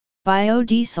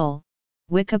Biodiesel,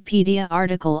 Wikipedia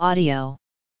article audio.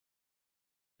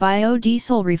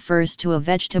 Biodiesel refers to a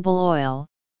vegetable oil,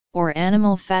 or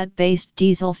animal fat-based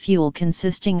diesel fuel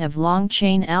consisting of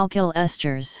long-chain alkyl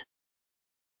esters.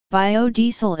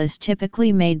 Biodiesel is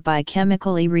typically made by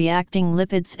chemically reacting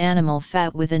lipids animal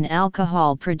fat with an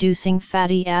alcohol-producing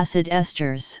fatty acid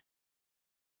esters.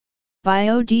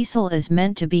 Biodiesel is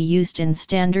meant to be used in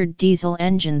standard diesel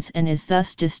engines and is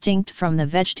thus distinct from the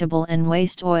vegetable and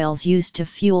waste oils used to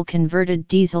fuel converted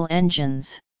diesel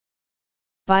engines.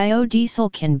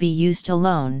 Biodiesel can be used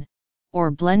alone, or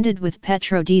blended with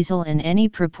petrodiesel in any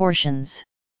proportions.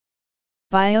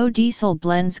 Biodiesel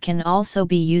blends can also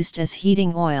be used as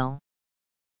heating oil.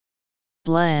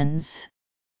 Blends.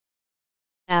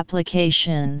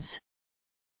 Applications.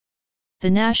 The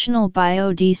National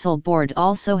Biodiesel Board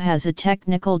also has a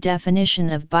technical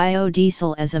definition of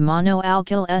biodiesel as a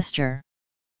monoalkyl ester.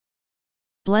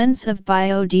 Blends of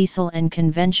biodiesel and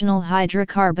conventional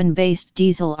hydrocarbon-based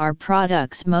diesel are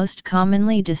products most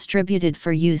commonly distributed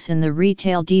for use in the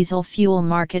retail diesel fuel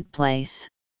marketplace.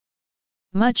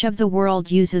 Much of the world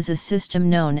uses a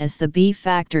system known as the B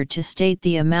factor to state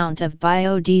the amount of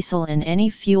biodiesel in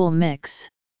any fuel mix.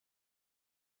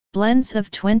 Blends of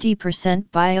 20%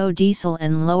 biodiesel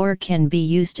and lower can be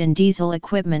used in diesel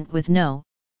equipment with no,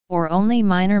 or only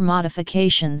minor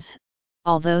modifications,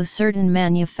 although certain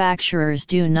manufacturers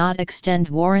do not extend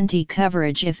warranty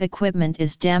coverage if equipment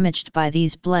is damaged by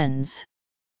these blends.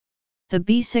 The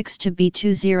B6 to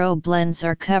B20 blends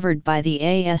are covered by the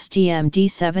ASTM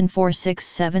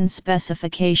D7467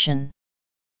 specification.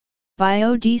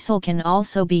 Biodiesel can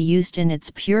also be used in its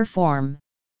pure form,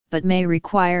 but may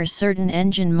require certain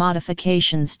engine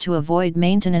modifications to avoid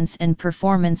maintenance and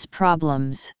performance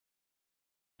problems.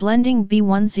 Blending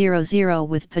B100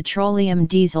 with petroleum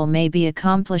diesel may be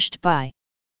accomplished by.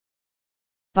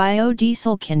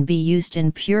 Biodiesel can be used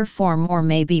in pure form or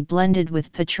may be blended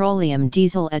with petroleum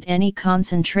diesel at any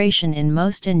concentration in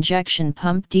most injection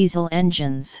pump diesel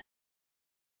engines.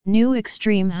 New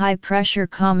extreme high-pressure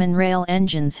common rail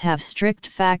engines have strict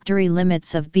factory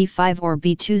limits of B5 or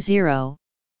B20,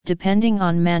 depending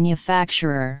on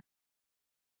manufacturer.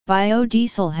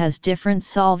 Biodiesel has different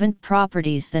solvent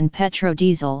properties than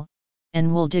petrodiesel,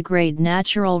 and will degrade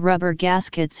natural rubber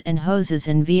gaskets and hoses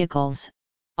in vehicles,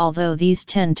 although these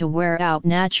tend to wear out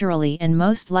naturally and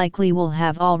most likely will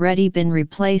have already been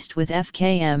replaced with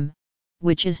FKM,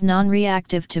 which is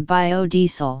non-reactive to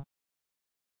biodiesel.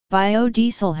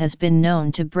 Biodiesel has been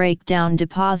known to break down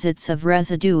deposits of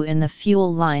residue in the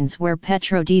fuel lines where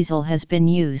petrodiesel has been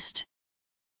used.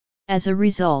 As a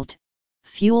result,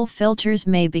 fuel filters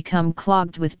may become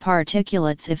clogged with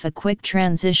particulates if a quick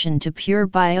transition to pure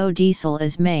biodiesel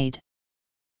is made.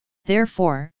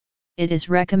 Therefore, it is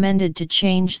recommended to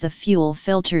change the fuel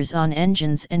filters on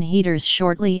engines and heaters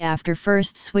shortly after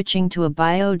first switching to a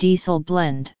biodiesel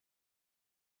blend.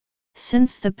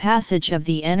 Since the passage of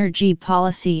the Energy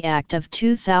Policy Act of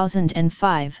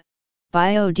 2005,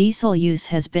 biodiesel use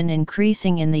has been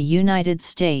increasing in the United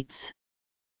States.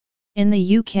 In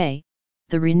the UK,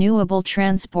 the Renewable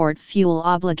Transport Fuel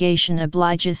Obligation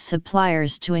obliges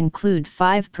suppliers to include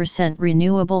 5%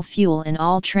 renewable fuel in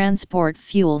all transport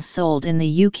fuels sold in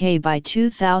the UK by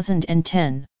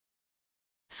 2010.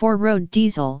 For road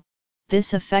diesel,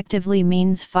 this effectively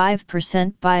means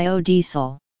 5%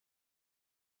 biodiesel.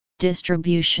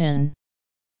 Distribution.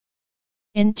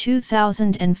 In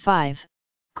 2005,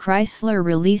 Chrysler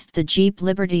released the Jeep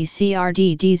Liberty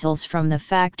CRD diesels from the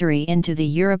factory into the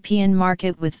European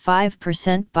market with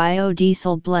 5%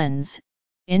 biodiesel blends,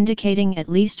 indicating at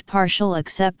least partial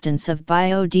acceptance of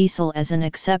biodiesel as an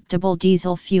acceptable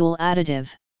diesel fuel additive.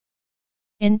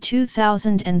 In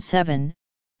 2007,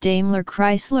 Daimler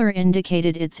Chrysler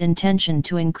indicated its intention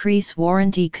to increase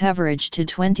warranty coverage to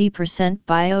 20%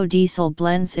 biodiesel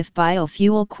blends if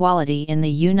biofuel quality in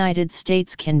the United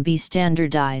States can be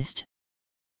standardized.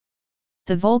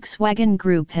 The Volkswagen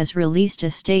Group has released a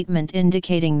statement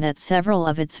indicating that several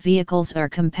of its vehicles are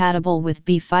compatible with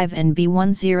B5 and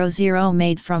B100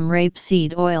 made from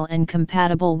rapeseed oil and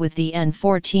compatible with the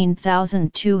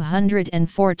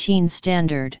N14214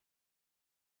 standard.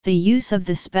 The use of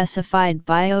the specified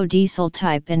biodiesel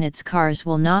type in its cars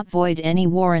will not void any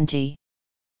warranty.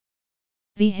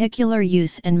 Vehicular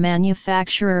use and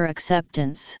manufacturer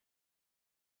acceptance.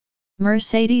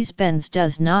 Mercedes-Benz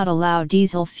does not allow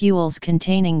diesel fuels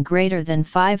containing greater than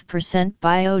 5%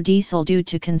 biodiesel due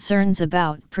to concerns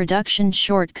about production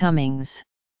shortcomings.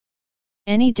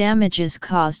 Any damages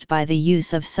caused by the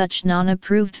use of such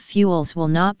non-approved fuels will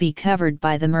not be covered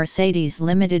by the Mercedes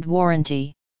limited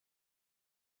warranty.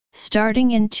 Starting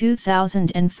in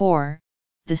 2004,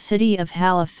 the city of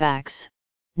Halifax,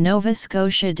 Nova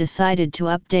Scotia decided to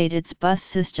update its bus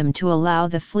system to allow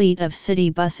the fleet of city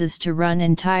buses to run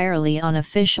entirely on a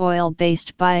fish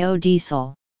oil-based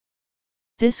biodiesel.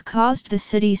 This caused the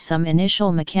city some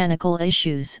initial mechanical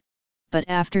issues, but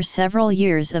after several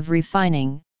years of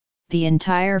refining, the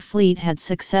entire fleet had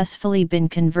successfully been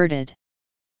converted.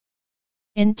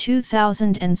 In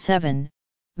 2007,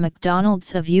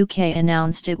 McDonald's of UK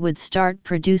announced it would start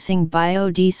producing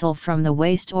biodiesel from the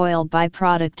waste oil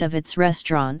byproduct of its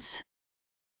restaurants.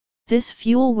 This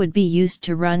fuel would be used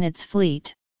to run its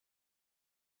fleet.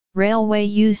 Railway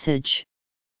usage.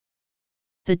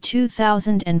 The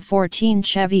 2014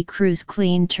 Chevy Cruze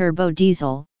Clean Turbo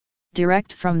Diesel,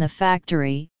 direct from the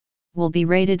factory, will be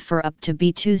rated for up to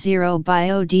B20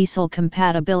 biodiesel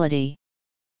compatibility.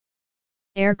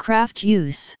 Aircraft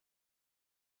use.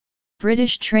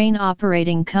 British train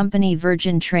operating company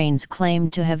Virgin Trains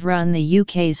claimed to have run the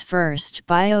UK's first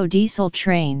biodiesel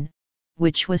train,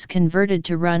 which was converted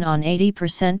to run on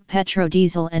 80%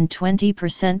 petrodiesel and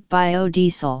 20%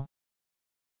 biodiesel.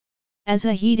 As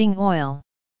a heating oil.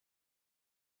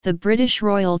 The British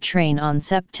Royal Train on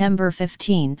September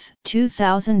 15,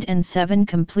 2007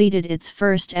 completed its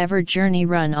first ever journey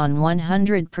run on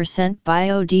 100%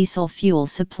 biodiesel fuel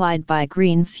supplied by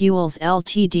Green Fuels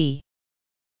Ltd.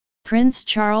 Prince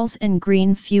Charles and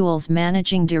Green Fuels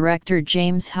Managing Director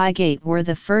James Highgate were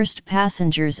the first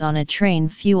passengers on a train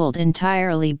fueled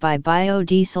entirely by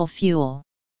biodiesel fuel.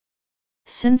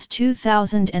 Since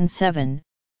 2007,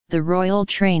 the Royal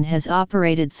Train has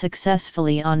operated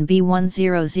successfully on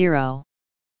B100.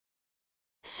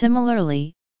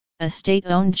 Similarly, a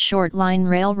state-owned short-line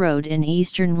railroad in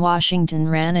eastern Washington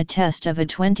ran a test of a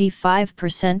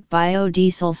 25%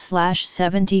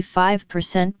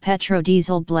 biodiesel/75%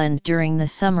 petrodiesel blend during the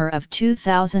summer of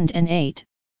 2008,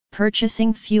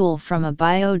 purchasing fuel from a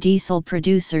biodiesel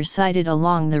producer sited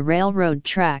along the railroad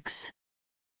tracks.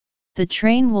 The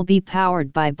train will be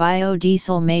powered by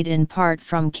biodiesel made in part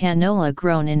from canola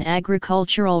grown in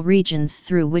agricultural regions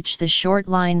through which the short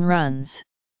line runs.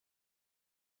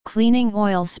 Cleaning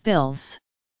oil spills.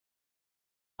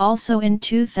 Also in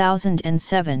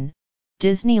 2007,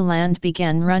 Disneyland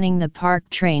began running the park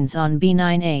trains on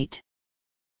B98.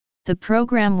 The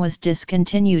program was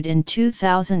discontinued in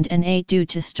 2008 due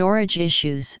to storage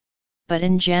issues, but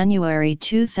in January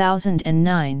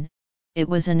 2009, it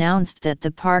was announced that the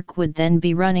park would then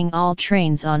be running all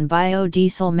trains on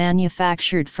biodiesel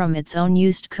manufactured from its own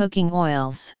used cooking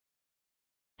oils.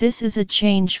 This is a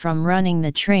change from running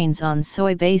the trains on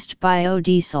soy-based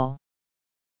biodiesel.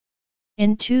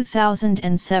 In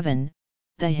 2007,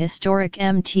 the historic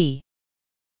Mt.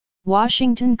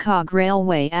 Washington Cog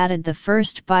Railway added the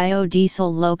first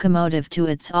biodiesel locomotive to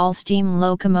its all-steam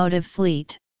locomotive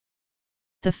fleet.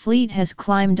 The fleet has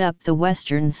climbed up the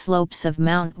western slopes of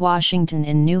Mount Washington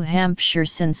in New Hampshire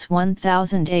since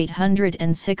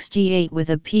 1868 with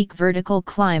a peak vertical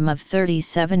climb of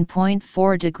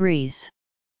 37.4 degrees.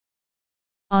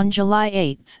 On July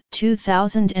 8,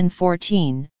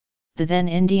 2014, the then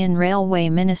Indian Railway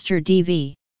Minister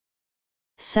D.V.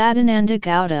 Sadananda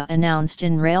Gowda announced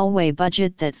in railway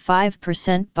budget that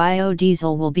 5%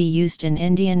 biodiesel will be used in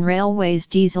Indian Railways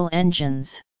diesel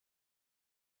engines.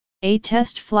 A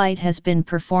test flight has been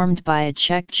performed by a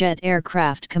Czech jet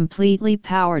aircraft completely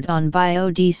powered on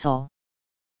biodiesel.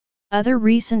 Other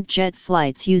recent jet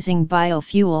flights using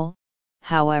biofuel,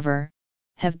 however,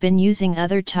 have been using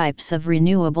other types of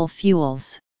renewable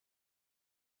fuels.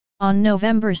 On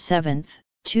November 7,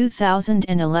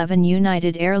 2011,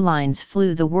 United Airlines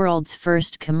flew the world's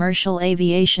first commercial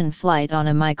aviation flight on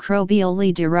a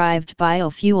microbially derived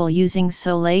biofuel using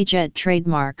Solajet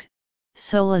trademark,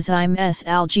 Solazyme S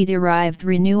algae-derived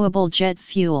renewable jet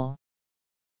fuel.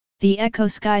 The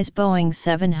EcoSky's Boeing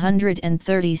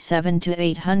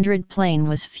 737-800 plane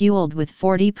was fueled with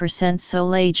 40%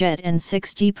 Solajet and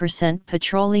 60%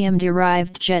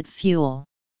 petroleum-derived jet fuel.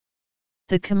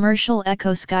 The commercial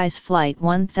EcoSky's Flight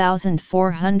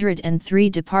 1403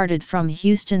 departed from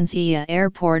Houston's EA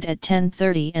Airport at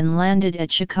 10:30 and landed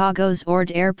at Chicago's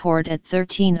Ord Airport at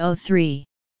 13:03.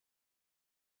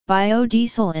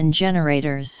 Biodiesel in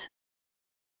generators.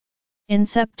 In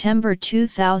September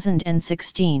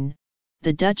 2016,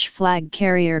 the Dutch flag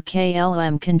carrier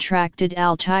KLM contracted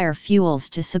Altair Fuels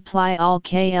to supply all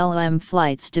KLM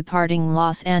flights departing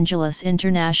Los Angeles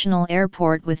International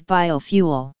Airport with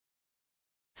biofuel.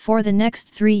 For the next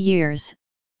 3 years,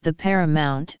 the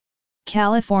Paramount,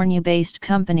 California-based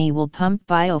company will pump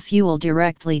biofuel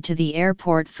directly to the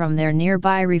airport from their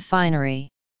nearby refinery.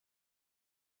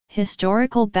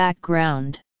 Historical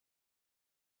background.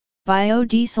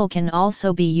 Biodiesel can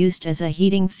also be used as a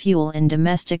heating fuel in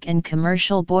domestic and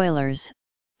commercial boilers,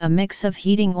 a mix of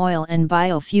heating oil and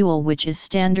biofuel which is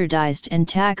standardized and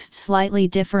taxed slightly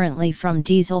differently from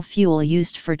diesel fuel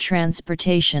used for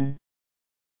transportation.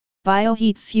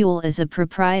 Bioheat fuel is a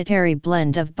proprietary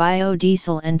blend of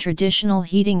biodiesel and traditional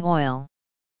heating oil.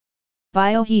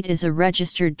 Bioheat is a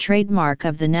registered trademark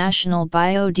of the National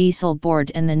Biodiesel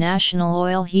Board and the National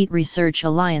Oil Heat Research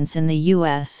Alliance in the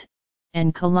US,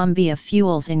 and Columbia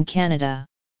Fuels in Canada.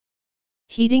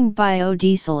 Heating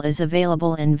biodiesel is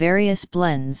available in various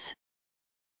blends.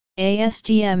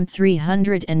 ASTM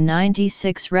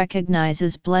 396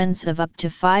 recognizes blends of up to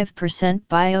 5%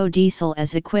 biodiesel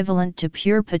as equivalent to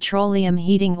pure petroleum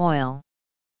heating oil.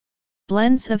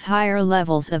 Blends of higher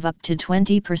levels of up to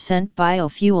 20%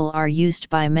 biofuel are used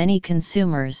by many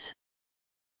consumers.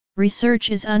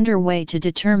 Research is underway to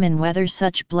determine whether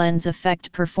such blends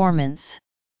affect performance.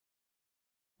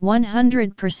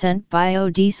 100%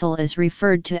 biodiesel is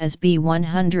referred to as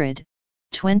B100,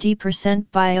 20%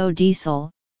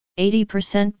 biodiesel,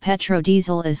 80%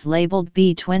 petrodiesel is labeled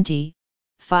B20,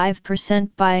 5%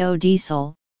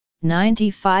 biodiesel,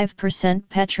 95%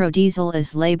 petrodiesel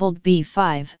is labeled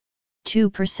B5,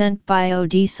 2%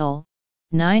 biodiesel,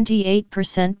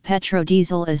 98%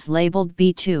 petrodiesel is labeled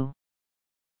B2.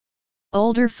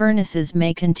 Older furnaces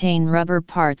may contain rubber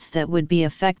parts that would be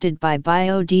affected by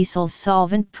biodiesel's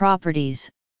solvent properties,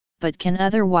 but can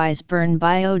otherwise burn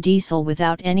biodiesel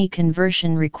without any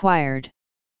conversion required.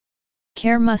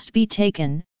 Care must be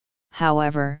taken,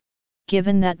 however,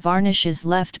 given that varnishes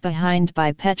left behind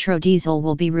by petrodiesel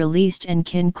will be released and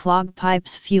can clog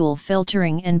pipes. Fuel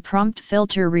filtering and prompt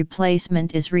filter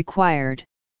replacement is required.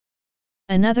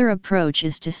 Another approach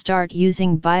is to start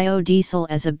using biodiesel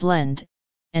as a blend,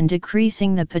 and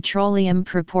decreasing the petroleum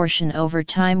proportion over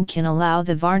time can allow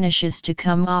the varnishes to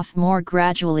come off more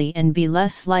gradually and be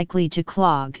less likely to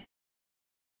clog.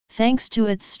 Thanks to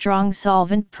its strong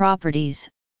solvent properties,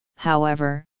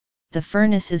 however, the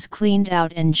furnace is cleaned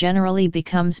out and generally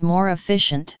becomes more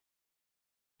efficient.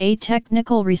 A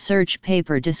technical research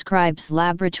paper describes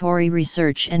laboratory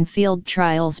research and field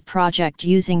trials project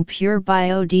using pure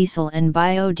biodiesel and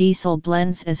biodiesel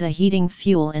blends as a heating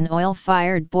fuel in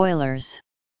oil-fired boilers.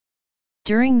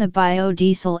 During the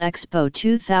Biodiesel Expo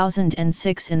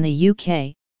 2006 in the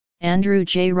UK, Andrew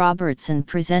J. Robertson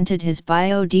presented his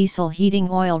biodiesel heating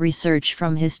oil research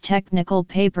from his technical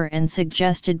paper and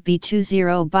suggested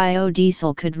B20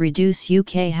 biodiesel could reduce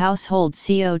UK household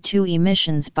CO2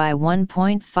 emissions by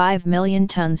 1.5 million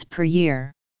tons per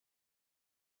year.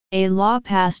 A law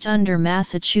passed under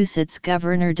Massachusetts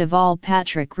Governor Deval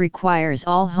Patrick requires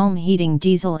all home heating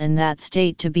diesel in that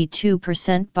state to be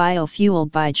 2% biofuel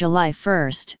by July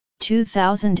 1,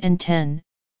 2010,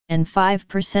 and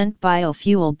 5%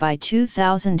 biofuel by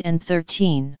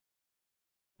 2013.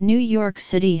 New York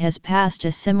City has passed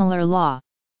a similar law.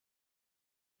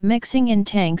 Mixing in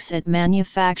tanks at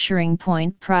manufacturing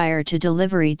point prior to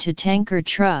delivery to tanker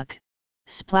truck,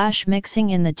 splash mixing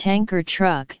in the tanker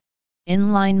truck,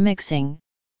 inline mixing,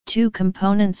 two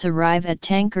components arrive at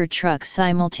tanker truck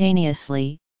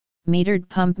simultaneously, metered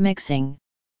pump mixing,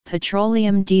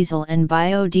 petroleum diesel and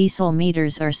biodiesel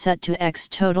meters are set to X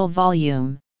total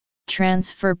volume,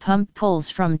 transfer pump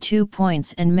pulls from 2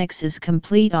 points and mix is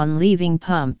complete on leaving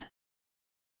pump.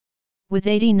 With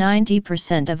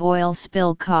 80–90% of oil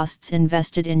spill costs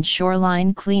invested in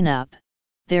shoreline cleanup,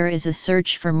 there is a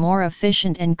search for more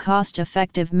efficient and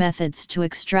cost-effective methods to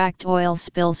extract oil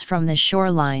spills from the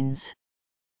shorelines.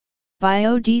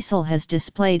 Biodiesel has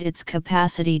displayed its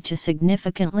capacity to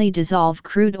significantly dissolve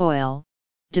crude oil,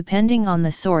 depending on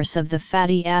the source of the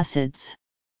fatty acids.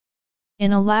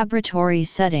 In a laboratory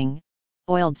setting,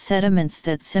 oiled sediments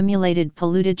that simulated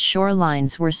polluted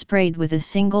shorelines were sprayed with a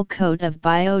single coat of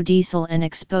biodiesel and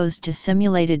exposed to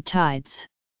simulated tides.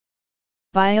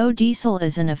 Biodiesel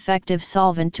is an effective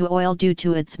solvent to oil due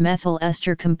to its methyl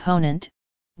ester component,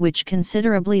 which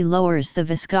considerably lowers the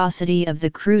viscosity of the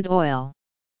crude oil.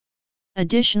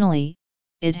 Additionally,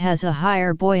 it has a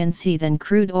higher buoyancy than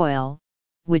crude oil,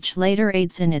 which later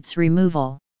aids in its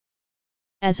removal.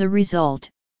 As a result,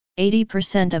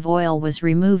 80% of oil was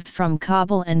removed from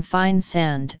cobble and fine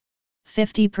sand,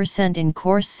 50% in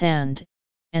coarse sand,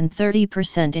 and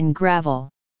 30% in gravel.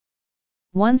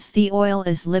 Once the oil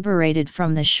is liberated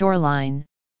from the shoreline,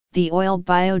 the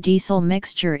oil-biodiesel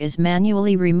mixture is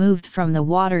manually removed from the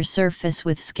water surface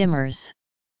with skimmers.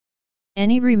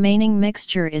 Any remaining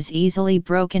mixture is easily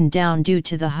broken down due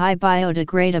to the high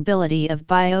biodegradability of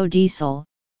biodiesel,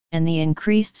 and the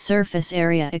increased surface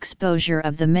area exposure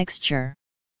of the mixture.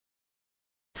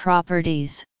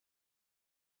 Properties.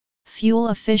 Fuel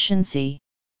efficiency.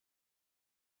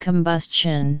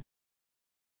 Combustion.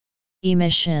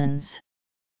 Emissions.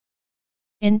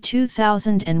 In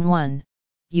 2001,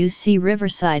 UC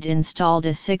Riverside installed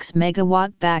a 6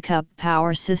 megawatt backup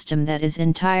power system that is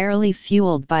entirely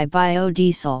fueled by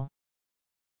biodiesel.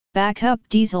 Backup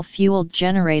diesel-fueled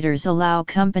generators allow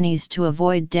companies to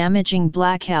avoid damaging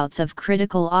blackouts of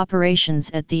critical operations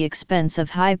at the expense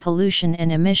of high pollution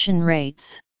and emission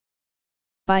rates.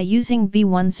 By using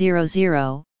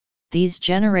B100, these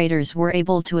generators were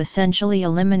able to essentially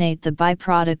eliminate the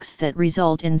byproducts that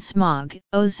result in smog,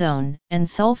 ozone, and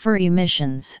sulfur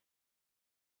emissions.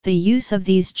 The use of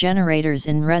these generators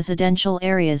in residential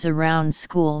areas around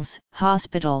schools,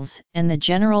 hospitals, and the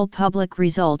general public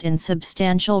result in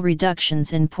substantial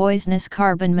reductions in poisonous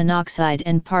carbon monoxide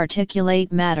and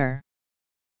particulate matter.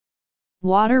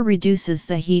 Water reduces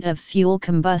the heat of fuel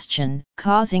combustion,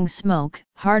 causing smoke,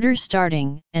 harder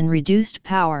starting, and reduced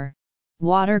power.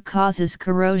 Water causes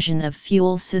corrosion of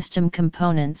fuel system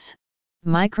components.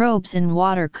 Microbes in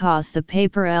water cause the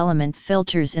paper element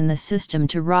filters in the system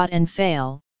to rot and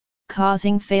fail,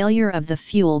 causing failure of the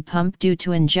fuel pump due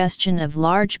to ingestion of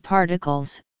large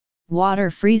particles.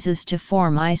 Water freezes to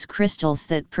form ice crystals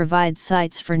that provide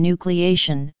sites for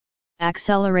nucleation,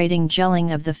 accelerating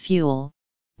gelling of the fuel.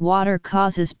 Water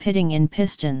causes pitting in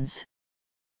pistons.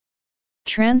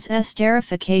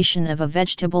 Transesterification of a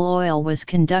vegetable oil was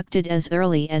conducted as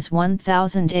early as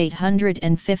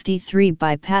 1853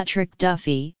 by Patrick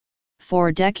Duffy,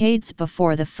 4 decades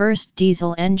before the first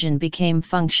diesel engine became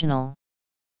functional.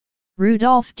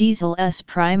 Rudolf Diesel's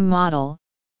prime model,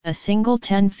 a single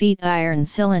 10-feet iron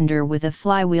cylinder with a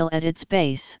flywheel at its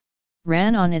base,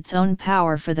 ran on its own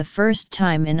power for the first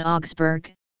time in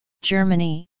Augsburg,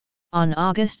 Germany, on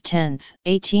August 10,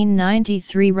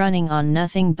 1893, running on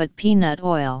nothing but peanut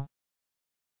oil.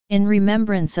 In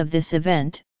remembrance of this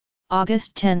event,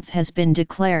 August 10 has been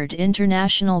declared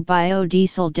International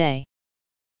Biodiesel Day.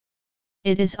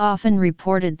 It is often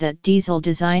reported that Diesel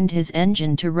designed his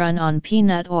engine to run on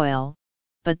peanut oil,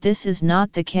 but this is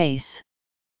not the case.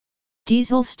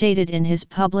 Diesel stated in his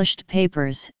published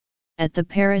papers, at the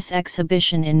Paris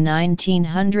exhibition in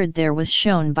 1900 there was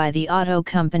shown by the auto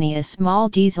company a small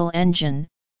diesel engine,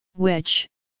 which,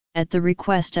 at the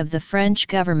request of the French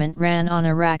government, ran on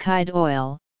arachide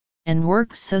oil, and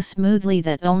worked so smoothly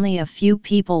that only a few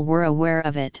people were aware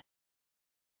of it.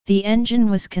 The engine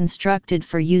was constructed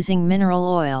for using mineral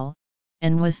oil,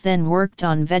 and was then worked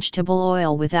on vegetable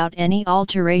oil without any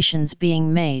alterations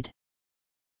being made.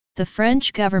 The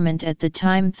French government at the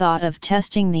time thought of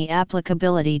testing the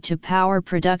applicability to power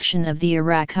production of the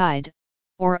arachide,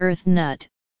 or earth nut,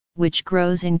 which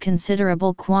grows in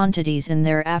considerable quantities in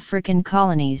their African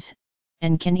colonies,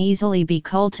 and can easily be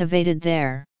cultivated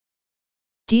there.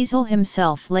 Diesel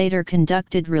himself later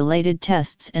conducted related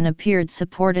tests and appeared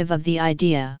supportive of the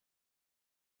idea.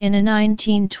 In a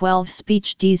 1912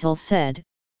 speech, Diesel said,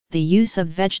 "The use of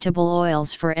vegetable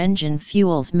oils for engine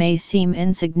fuels may seem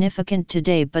insignificant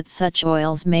today, but such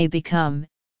oils may become,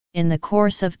 in the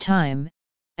course of time,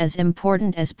 as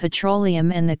important as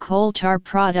petroleum and the coal tar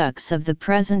products of the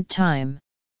present time."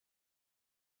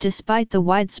 Despite the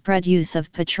widespread use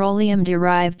of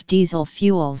petroleum-derived diesel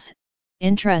fuels,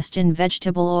 interest in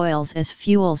vegetable oils as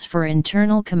fuels for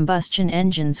internal combustion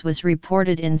engines was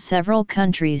reported in several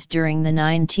countries during the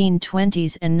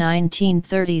 1920s and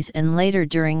 1930s and later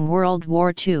during World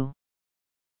War II.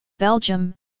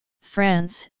 Belgium,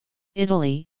 France,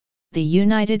 Italy, the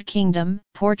United Kingdom,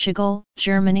 Portugal,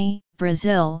 Germany,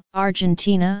 Brazil,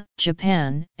 Argentina,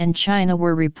 Japan, and China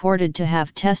were reported to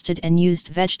have tested and used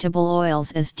vegetable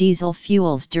oils as diesel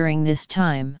fuels during this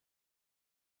time.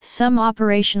 Some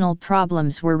operational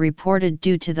problems were reported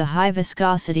due to the high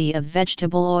viscosity of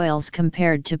vegetable oils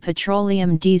compared to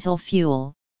petroleum diesel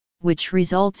fuel, which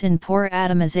results in poor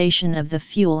atomization of the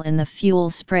fuel in the fuel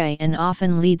spray and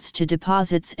often leads to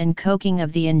deposits and coking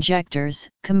of the injectors,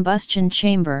 combustion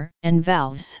chamber, and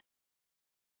valves.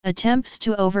 Attempts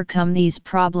to overcome these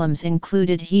problems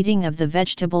included heating of the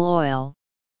vegetable oil,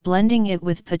 blending it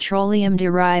with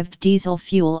petroleum-derived diesel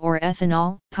fuel or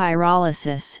ethanol,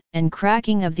 pyrolysis, and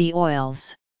cracking of the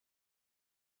oils.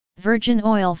 Virgin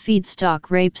oil feedstock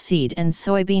rapeseed and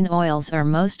soybean oils are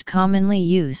most commonly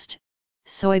used,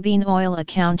 soybean oil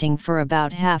accounting for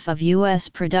about half of U.S.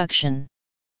 production.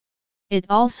 It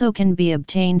also can be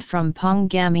obtained from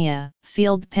pongamia,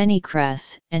 field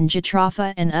pennycress, and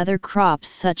jatropha and other crops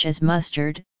such as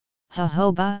mustard,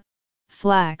 jojoba,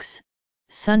 flax,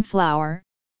 sunflower,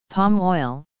 palm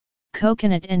oil,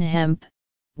 coconut and hemp,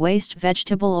 waste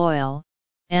vegetable oil,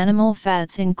 animal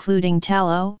fats including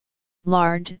tallow,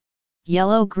 lard,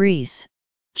 yellow grease,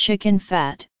 chicken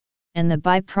fat, and the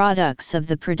byproducts of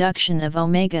the production of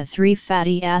omega-3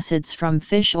 fatty acids from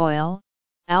fish oil,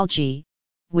 algae,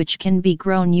 which can be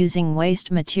grown using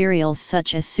waste materials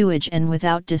such as sewage and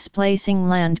without displacing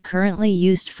land currently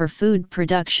used for food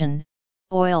production,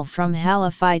 oil from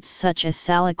halophytes such as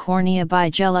Salicornia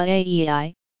bigella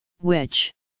aei,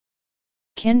 which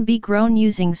can be grown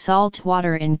using salt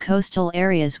water in coastal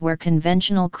areas where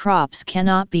conventional crops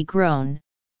cannot be grown,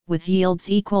 with yields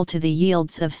equal to the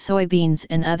yields of soybeans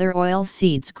and other oil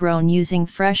seeds grown using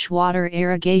freshwater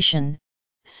irrigation.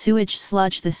 Sewage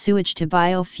sludge. The sewage to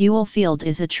biofuel field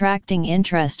is attracting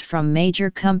interest from major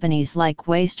companies like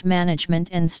Waste Management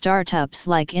and startups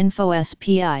like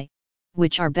InfoSPI,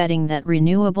 which are betting that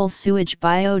renewable sewage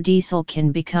biodiesel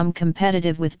can become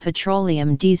competitive with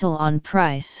petroleum diesel on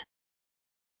price.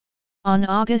 On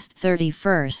August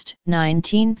 31,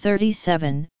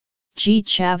 1937, G.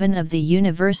 Chavin of the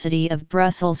University of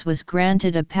Brussels was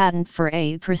granted a patent for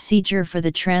a procedure for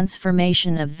the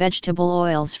transformation of vegetable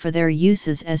oils for their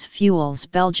uses as fuels.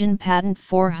 Belgian patent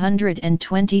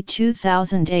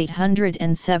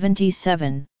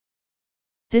 422,877.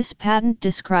 This patent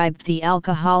described the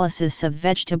alcoholysis of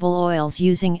vegetable oils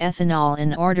using ethanol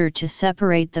in order to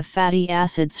separate the fatty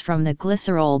acids from the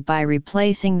glycerol by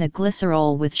replacing the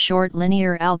glycerol with short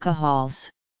linear alcohols.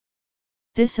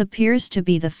 This appears to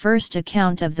be the first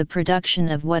account of the production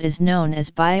of what is known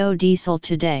as biodiesel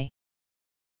today.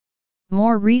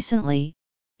 More recently,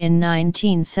 in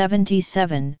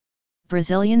 1977,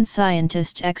 Brazilian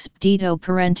scientist Expedito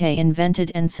Parente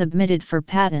invented and submitted for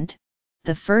patent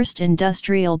the first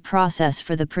industrial process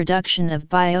for the production of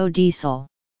biodiesel.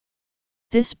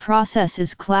 This process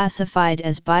is classified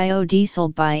as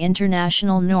biodiesel by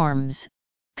international norms,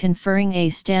 conferring a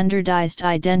standardized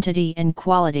identity and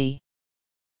quality.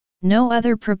 No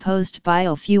other proposed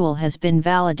biofuel has been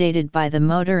validated by the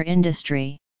motor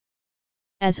industry.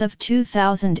 As of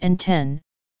 2010,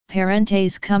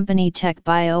 Parente's company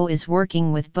TechBio is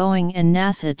working with Boeing and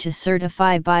NASA to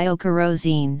certify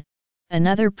biokerosene,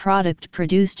 another product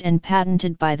produced and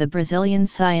patented by the Brazilian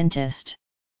scientist.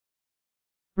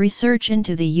 Research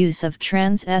into the use of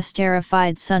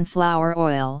trans-esterified sunflower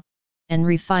oil, and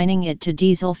refining it to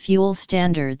diesel fuel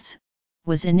standards,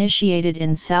 was initiated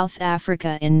in South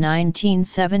Africa in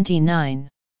 1979.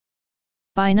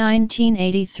 By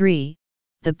 1983,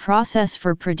 the process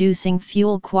for producing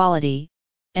fuel-quality,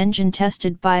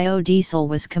 engine-tested biodiesel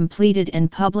was completed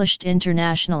and published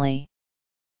internationally.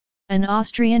 An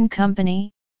Austrian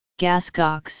company,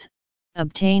 Gascox,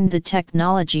 obtained the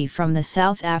technology from the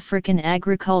South African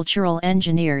agricultural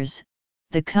engineers.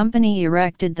 The company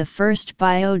erected the first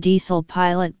biodiesel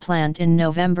pilot plant in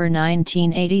November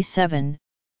 1987,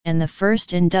 and the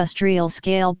first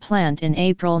industrial-scale plant in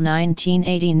April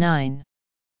 1989.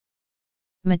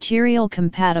 Material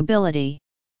compatibility.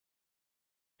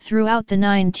 Throughout the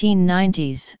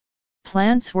 1990s,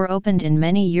 plants were opened in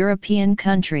many European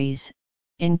countries,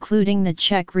 including the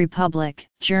Czech Republic,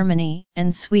 Germany,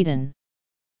 and Sweden.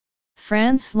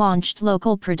 France launched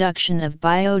local production of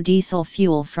biodiesel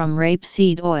fuel from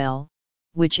rapeseed oil,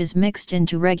 which is mixed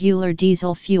into regular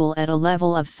diesel fuel at a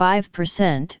level of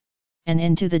 5%, and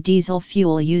into the diesel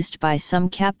fuel used by some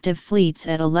captive fleets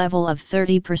at a level of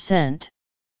 30%.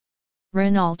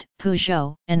 Renault,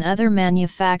 Peugeot, and other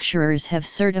manufacturers have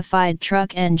certified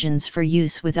truck engines for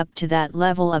use with up to that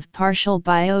level of partial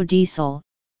biodiesel.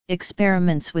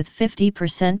 Experiments with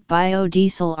 50%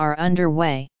 biodiesel are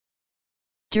underway.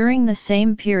 During the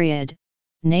same period,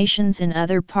 nations in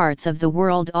other parts of the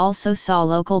world also saw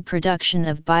local production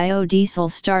of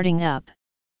biodiesel starting up.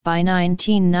 By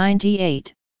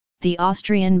 1998, the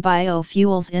Austrian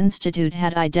Biofuels Institute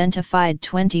had identified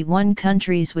 21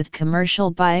 countries with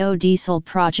commercial biodiesel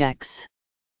projects.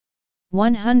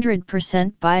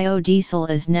 100% biodiesel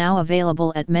is now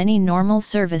available at many normal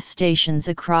service stations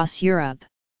across Europe.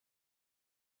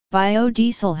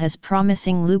 Biodiesel has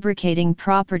promising lubricating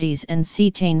properties and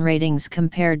cetane ratings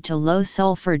compared to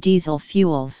low-sulfur diesel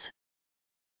fuels.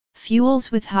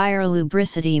 Fuels with higher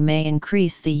lubricity may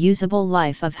increase the usable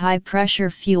life of high-pressure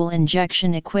fuel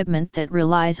injection equipment that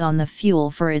relies on the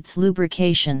fuel for its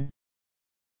lubrication.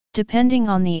 Depending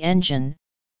on the engine,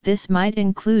 this might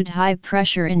include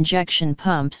high-pressure injection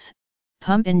pumps,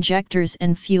 pump injectors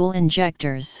and fuel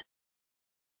injectors.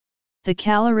 The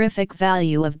calorific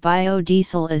value of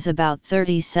biodiesel is about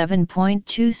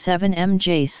 37.27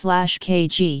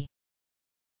 mg/kg.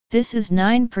 This is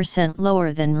 9%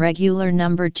 lower than regular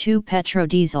number 2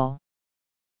 petrodiesel.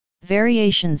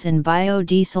 Variations in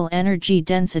biodiesel energy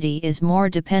density is more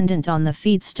dependent on the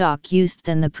feedstock used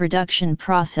than the production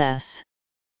process.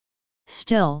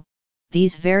 Still,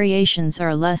 these variations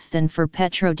are less than for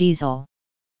petrodiesel.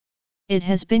 It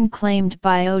has been claimed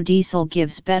biodiesel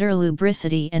gives better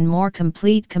lubricity and more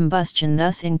complete combustion,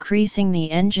 thus increasing the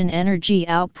engine energy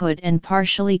output and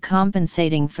partially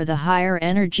compensating for the higher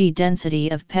energy density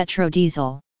of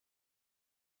petrodiesel.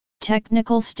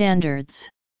 Technical standards: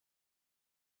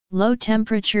 low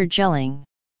temperature gelling,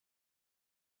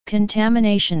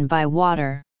 contamination by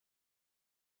water.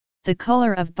 The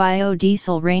color of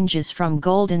biodiesel ranges from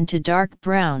golden to dark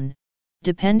brown,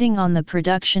 depending on the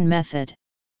production method.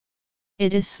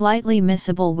 It is slightly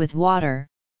miscible with water,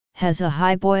 has a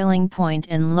high boiling point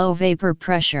and low vapor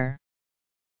pressure.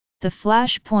 The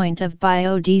flash point of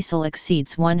biodiesel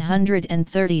exceeds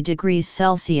 130 degrees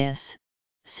Celsius,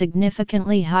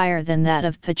 significantly higher than that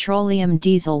of petroleum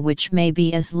diesel, which may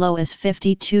be as low as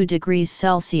 52 degrees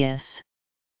Celsius.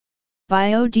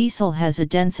 Biodiesel has a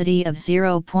density of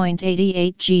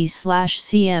 0.88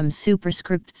 g/cm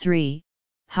superscript 3,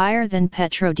 higher than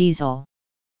petrodiesel.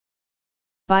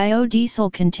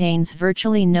 Biodiesel contains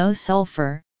virtually no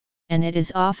sulfur, and it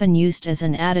is often used as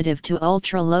an additive to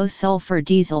ultra-low sulfur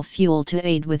diesel fuel to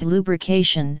aid with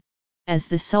lubrication, as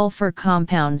the sulfur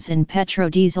compounds in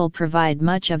petrodiesel provide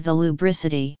much of the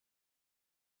lubricity.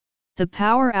 The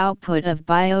power output of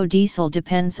biodiesel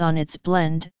depends on its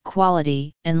blend,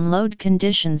 quality, and load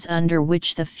conditions under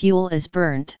which the fuel is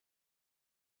burnt.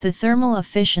 The thermal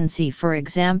efficiency, for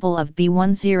example, of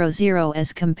B100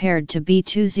 as compared to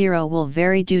B20 will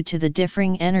vary due to the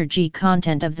differing energy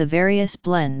content of the various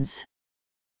blends.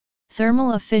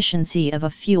 Thermal efficiency of a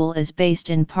fuel is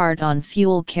based in part on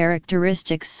fuel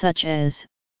characteristics such as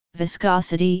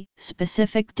viscosity,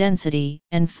 specific density,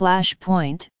 and flash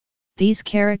point. These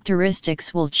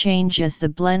characteristics will change as the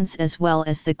blends as well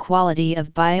as the quality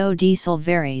of biodiesel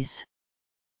varies.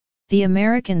 The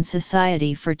American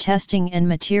Society for Testing and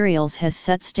Materials has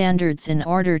set standards in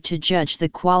order to judge the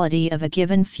quality of a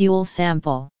given fuel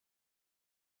sample.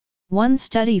 One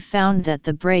study found that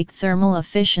the break thermal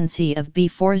efficiency of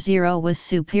B40 was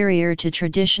superior to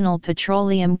traditional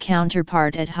petroleum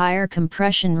counterpart at higher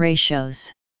compression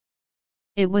ratios.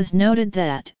 It was noted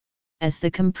that, as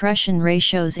the compression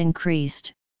ratios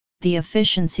increased, the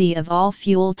efficiency of all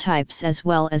fuel types as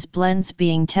well as blends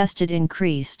being tested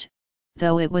increased,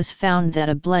 though it was found that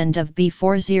a blend of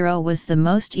B40 was the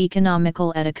most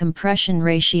economical at a compression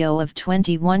ratio of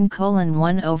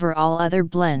 21:1 over all other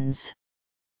blends.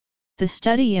 The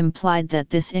study implied that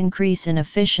this increase in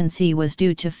efficiency was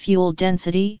due to fuel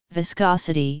density,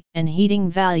 viscosity, and heating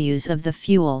values of the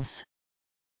fuels.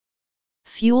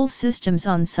 Fuel systems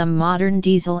on some modern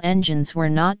diesel engines were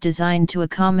not designed to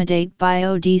accommodate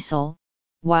biodiesel,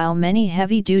 while many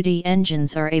heavy-duty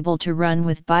engines are able to run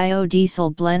with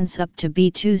biodiesel blends up to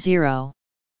B20.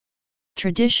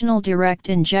 Traditional direct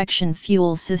injection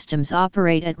fuel systems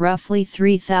operate at roughly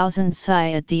 3000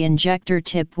 psi at the injector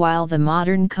tip, while the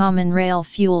modern common rail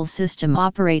fuel system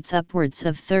operates upwards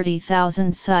of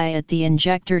 30,000 psi at the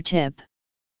injector tip.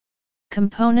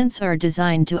 Components are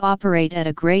designed to operate at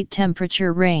a great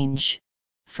temperature range,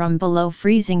 from below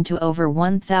freezing to over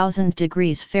 1000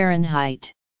 degrees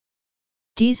Fahrenheit.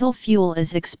 Diesel fuel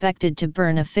is expected to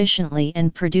burn efficiently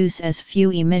and produce as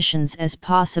few emissions as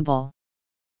possible.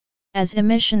 As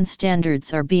emission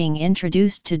standards are being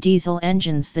introduced to diesel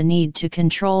engines, the need to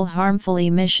control harmful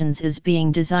emissions is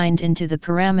being designed into the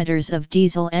parameters of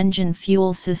diesel engine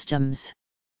fuel systems.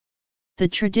 The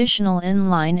traditional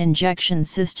inline injection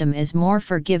system is more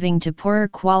forgiving to poorer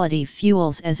quality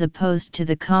fuels as opposed to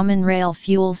the common rail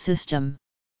fuel system.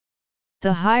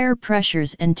 The higher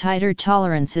pressures and tighter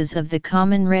tolerances of the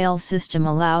common rail system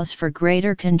allows for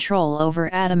greater control over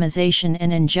atomization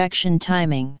and injection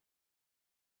timing.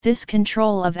 This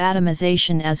control of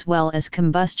atomization as well as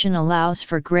combustion allows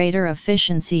for greater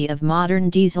efficiency of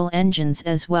modern diesel engines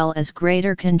as well as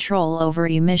greater control over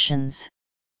emissions.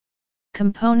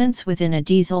 Components within a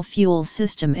diesel fuel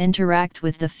system interact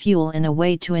with the fuel in a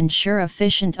way to ensure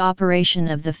efficient operation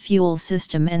of the fuel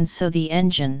system and so the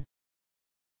engine.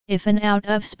 If an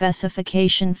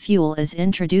out-of-specification fuel is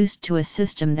introduced to a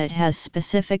system that has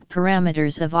specific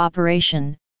parameters of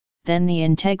operation, then the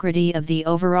integrity of the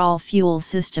overall fuel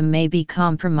system may be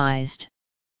compromised.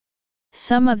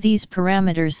 Some of these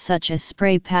parameters such as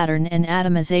spray pattern and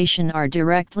atomization are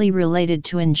directly related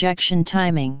to injection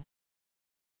timing.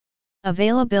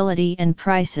 Availability and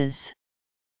prices.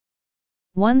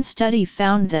 One study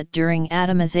found that during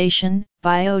atomization,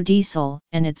 biodiesel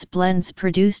and its blends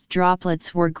produced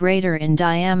droplets were greater in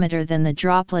diameter than the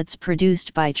droplets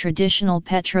produced by traditional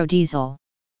petrodiesel.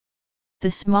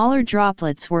 The smaller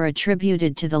droplets were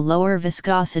attributed to the lower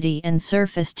viscosity and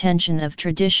surface tension of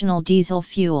traditional diesel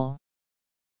fuel.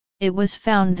 It was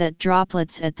found that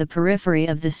droplets at the periphery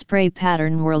of the spray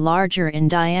pattern were larger in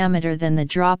diameter than the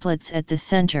droplets at the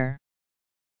center.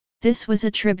 This was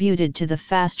attributed to the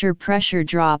faster pressure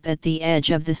drop at the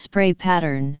edge of the spray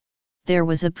pattern. There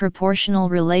was a proportional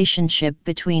relationship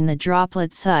between the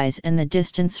droplet size and the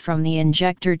distance from the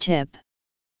injector tip.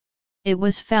 It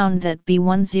was found that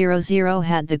B100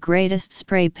 had the greatest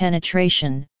spray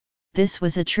penetration. This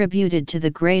was attributed to the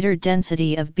greater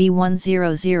density of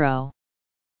B100.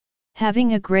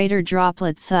 Having a greater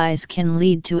droplet size can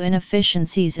lead to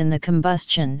inefficiencies in the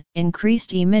combustion,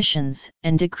 increased emissions,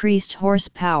 and decreased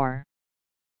horsepower.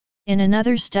 In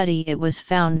another study, it was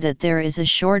found that there is a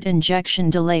short injection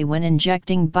delay when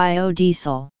injecting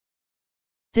biodiesel.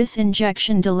 This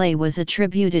injection delay was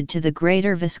attributed to the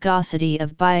greater viscosity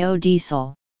of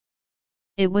biodiesel.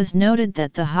 It was noted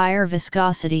that the higher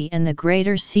viscosity and the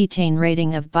greater cetane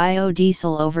rating of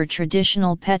biodiesel over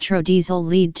traditional petrodiesel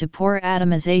lead to poor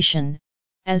atomization,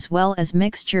 as well as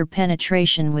mixture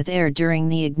penetration with air during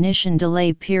the ignition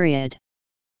delay period.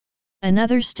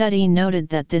 Another study noted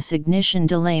that this ignition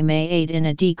delay may aid in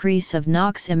a decrease of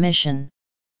NOx emission.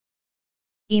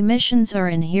 Emissions are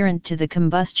inherent to the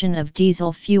combustion of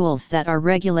diesel fuels that are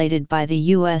regulated by the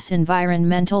U.S.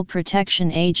 Environmental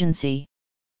Protection Agency.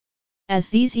 As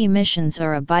these emissions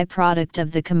are a byproduct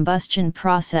of the combustion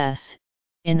process,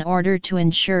 in order to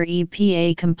ensure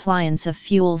EPA compliance, a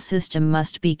fuel system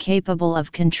must be capable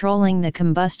of controlling the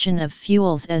combustion of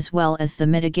fuels as well as the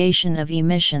mitigation of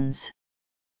emissions.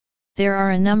 There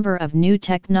are a number of new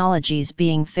technologies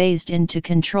being phased in to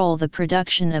control the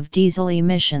production of diesel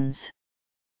emissions.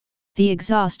 The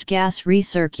exhaust gas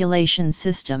recirculation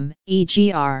system,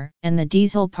 EGR, and the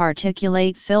diesel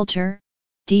particulate filter,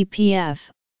 DPF,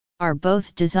 are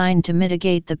both designed to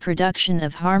mitigate the production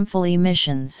of harmful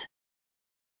emissions.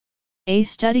 A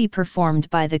study performed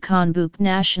by the Konbuk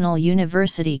National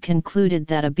University concluded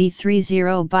that a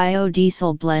B30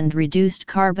 biodiesel blend reduced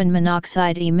carbon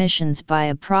monoxide emissions by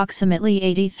approximately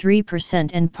 83%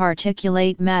 and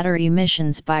particulate matter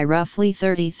emissions by roughly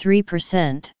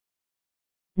 33%.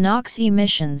 NOx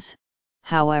emissions,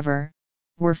 however,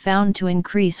 were found to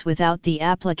increase without the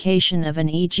application of an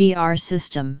EGR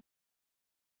system.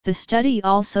 The study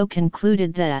also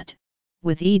concluded that,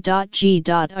 with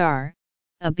E.G.R,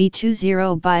 a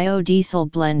B20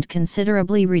 biodiesel blend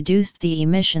considerably reduced the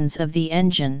emissions of the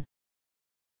engine.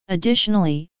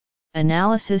 Additionally,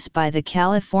 analysis by the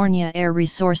California Air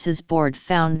Resources Board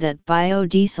found that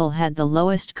biodiesel had the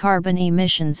lowest carbon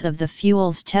emissions of the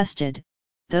fuels tested,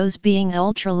 those being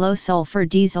ultra-low sulfur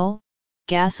diesel,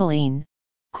 gasoline,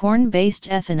 corn-based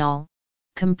ethanol,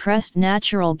 compressed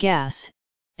natural gas,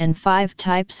 and 5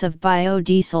 types of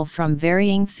biodiesel from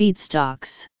varying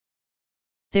feedstocks.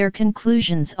 Their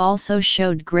conclusions also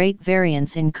showed great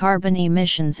variance in carbon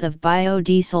emissions of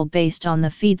biodiesel based on the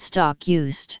feedstock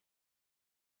used.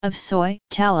 Of soy,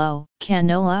 tallow,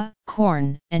 canola,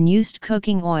 corn, and used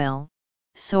cooking oil,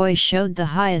 soy showed the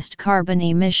highest carbon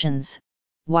emissions,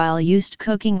 while used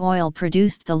cooking oil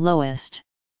produced the lowest.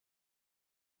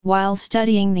 While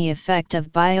studying the effect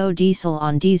of biodiesel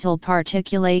on diesel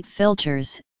particulate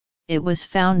filters, it was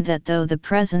found that though the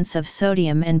presence of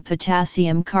sodium and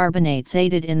potassium carbonates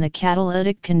aided in the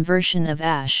catalytic conversion of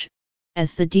ash,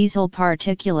 as the diesel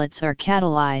particulates are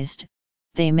catalyzed,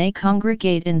 they may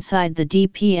congregate inside the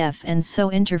DPF and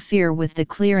so interfere with the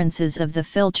clearances of the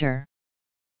filter.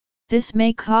 This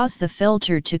may cause the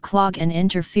filter to clog and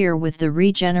interfere with the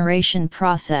regeneration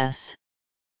process.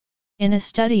 In a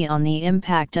study on the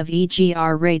impact of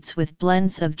EGR rates with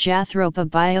blends of Jathropa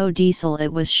biodiesel,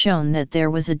 it was shown that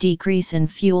there was a decrease in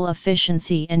fuel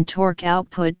efficiency and torque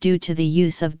output due to the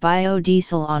use of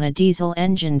biodiesel on a diesel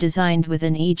engine designed with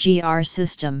an EGR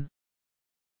system.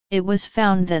 It was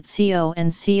found that CO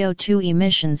and CO2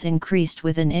 emissions increased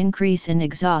with an increase in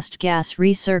exhaust gas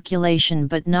recirculation,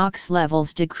 but NOx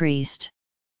levels decreased.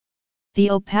 The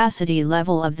opacity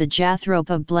level of the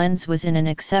Jathropa blends was in an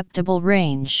acceptable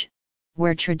range,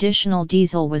 where traditional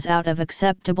diesel was out of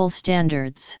acceptable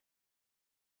standards.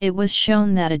 It was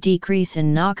shown that a decrease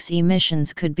in NOx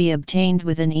emissions could be obtained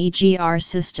with an EGR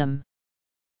system.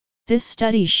 This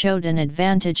study showed an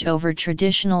advantage over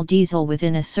traditional diesel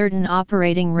within a certain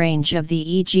operating range of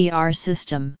the EGR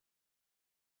system.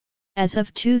 As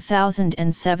of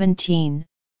 2017,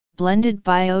 blended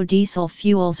biodiesel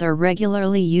fuels are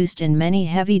regularly used in many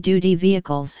heavy-duty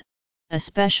vehicles,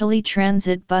 especially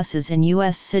transit buses in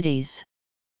U.S. cities.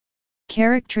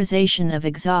 Characterization of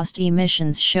exhaust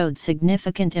emissions showed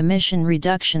significant emission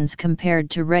reductions compared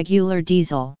to regular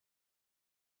diesel.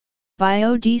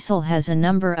 Biodiesel has a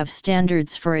number of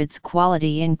standards for its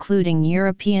quality, including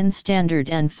European Standard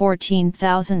N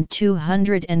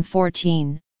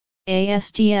 14214,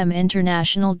 ASTM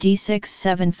International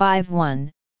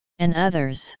D6751, and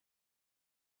others.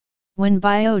 When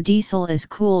biodiesel is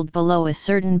cooled below a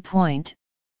certain point,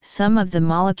 some of the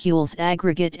molecules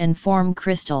aggregate and form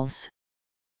crystals.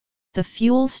 The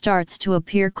fuel starts to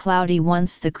appear cloudy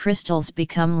once the crystals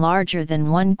become larger than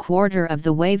 1/4 of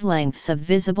the wavelengths of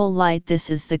visible light. This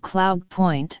is the cloud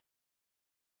point.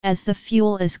 As the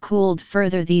fuel is cooled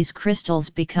further, these crystals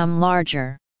become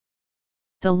larger.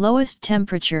 The lowest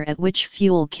temperature at which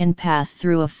fuel can pass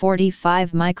through a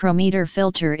 45 micrometer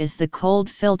filter is the cold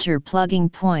filter plugging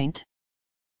point.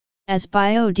 As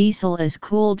biodiesel is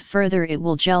cooled further, it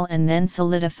will gel and then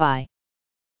solidify.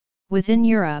 Within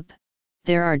Europe,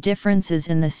 there are differences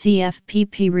in the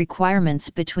CFPP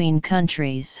requirements between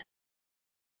countries.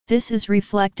 This is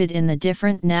reflected in the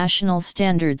different national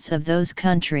standards of those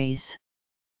countries.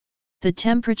 The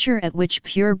temperature at which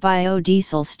pure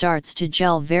biodiesel starts to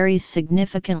gel varies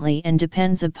significantly and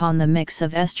depends upon the mix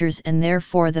of esters and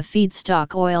therefore the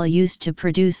feedstock oil used to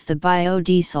produce the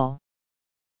biodiesel.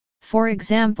 For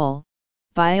example,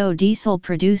 biodiesel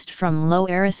produced from low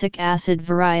aromatic acid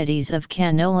varieties of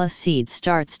canola seed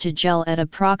starts to gel at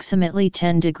approximately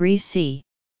 10 degrees C.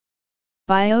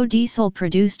 Biodiesel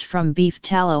produced from beef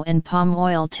tallow and palm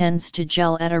oil tends to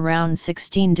gel at around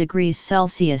 16 degrees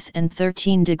Celsius and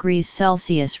 13 degrees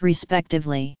Celsius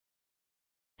respectively.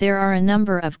 There are a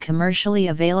number of commercially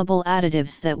available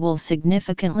additives that will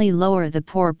significantly lower the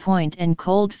pour point and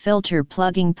cold filter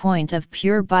plugging point of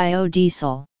pure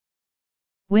biodiesel.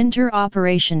 Winter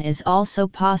operation is also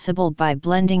possible by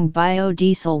blending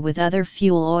biodiesel with other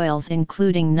fuel oils,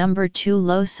 including number 2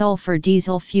 low sulfur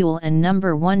diesel fuel and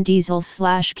number 1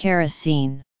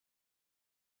 diesel/kerosene.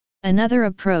 Another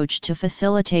approach to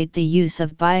facilitate the use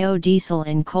of biodiesel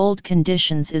in cold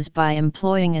conditions is by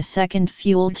employing a second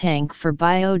fuel tank for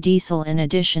biodiesel in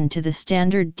addition to the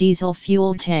standard diesel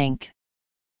fuel tank.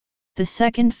 The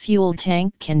second fuel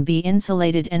tank can be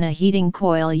insulated and a heating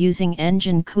coil using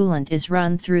engine coolant is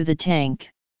run through the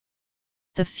tank.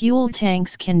 The fuel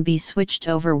tanks can be switched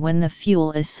over when the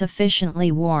fuel is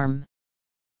sufficiently warm.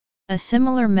 A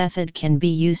similar method can be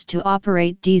used to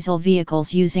operate diesel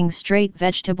vehicles using straight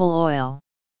vegetable oil.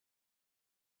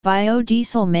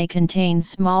 Biodiesel may contain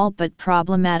small but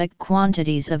problematic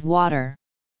quantities of water.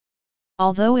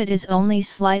 Although it is only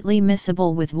slightly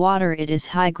miscible with water, it is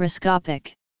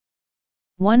hygroscopic.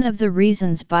 One of the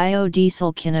reasons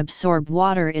biodiesel can absorb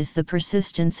water is the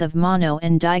persistence of mono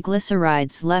and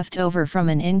diglycerides left over from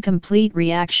an incomplete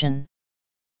reaction.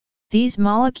 These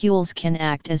molecules can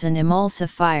act as an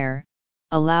emulsifier,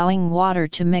 allowing water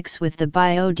to mix with the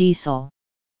biodiesel.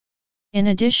 In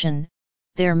addition,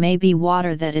 there may be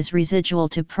water that is residual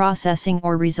to processing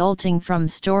or resulting from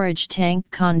storage tank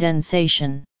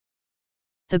condensation.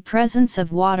 The presence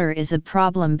of water is a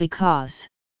problem because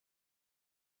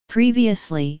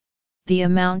previously, the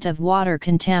amount of water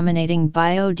contaminating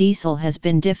biodiesel has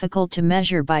been difficult to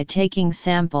measure by taking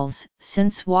samples,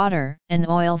 since water and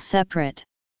oil separate.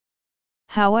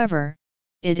 However,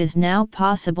 it is now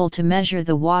possible to measure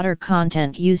the water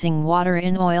content using water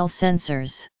in oil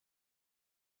sensors.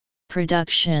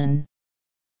 Production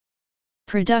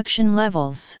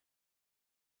levels.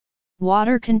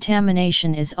 Water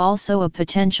contamination is also a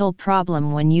potential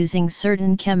problem when using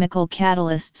certain chemical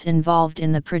catalysts involved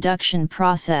in the production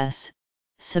process,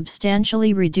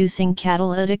 substantially reducing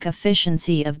catalytic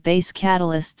efficiency of base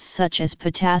catalysts such as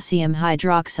potassium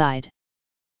hydroxide.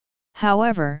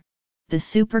 However, the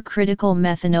supercritical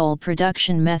methanol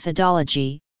production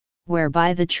methodology,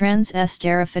 whereby the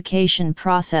trans-esterification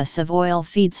process of oil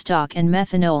feedstock and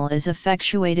methanol is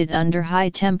effectuated under high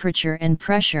temperature and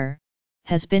pressure,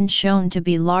 has been shown to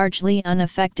be largely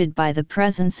unaffected by the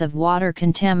presence of water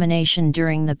contamination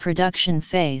during the production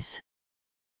phase.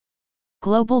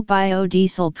 Global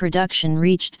biodiesel production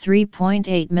reached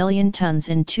 3.8 million tons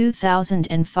in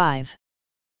 2005.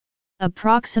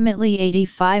 Approximately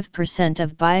 85%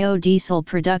 of biodiesel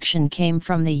production came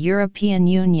from the European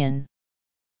Union.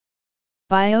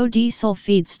 Biodiesel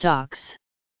feedstocks.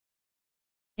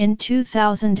 In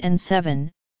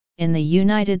 2007, in the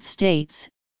United States,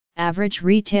 average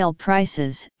retail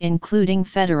prices, including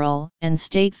federal and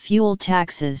state fuel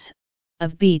taxes,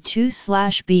 of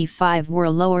B2/B5 were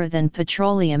lower than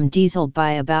petroleum diesel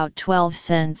by about 12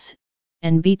 cents,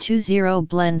 and B20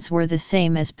 blends were the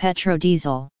same as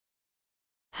petrodiesel.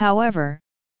 However,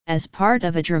 as part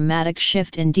of a dramatic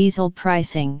shift in diesel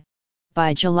pricing,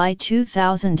 by July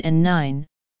 2009,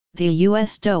 the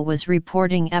U.S. DOE was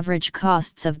reporting average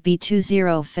costs of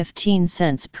B20 15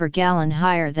 cents per gallon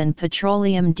higher than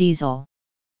petroleum diesel.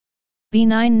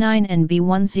 B99 and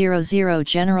B100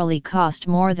 generally cost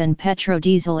more than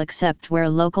petrodiesel except where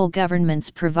local governments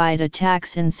provide a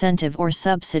tax incentive or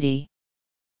subsidy.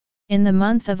 In the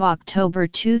month of October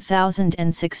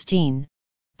 2016,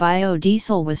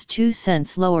 biodiesel was 2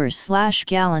 cents lower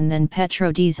gallon than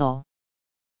petrodiesel.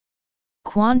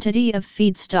 Quantity of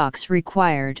feedstocks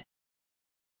required.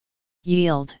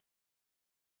 Yield.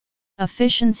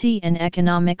 Efficiency and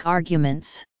economic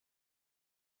arguments.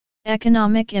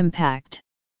 Economic impact.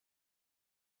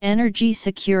 Energy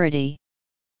security.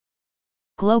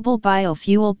 Global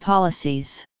biofuel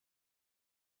policies.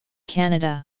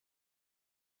 Canada.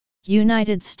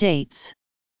 United States.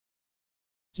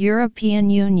 European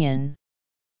Union.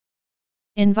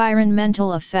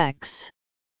 Environmental effects.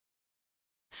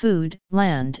 Food,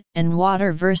 land, and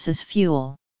water versus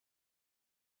fuel.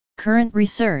 Current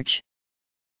research.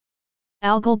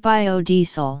 Algal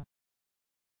biodiesel.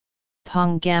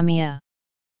 Pongamia.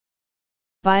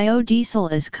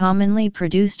 Biodiesel is commonly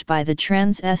produced by the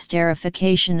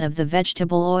trans-esterification of the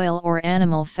vegetable oil or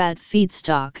animal fat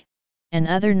feedstock, and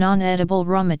other non-edible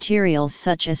raw materials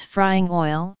such as frying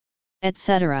oil,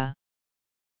 etc.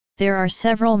 There are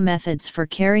several methods for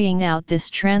carrying out this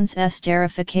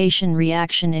trans-esterification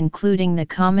reaction, including the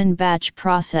common batch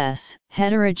process,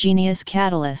 heterogeneous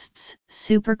catalysts,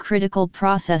 supercritical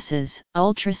processes,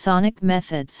 ultrasonic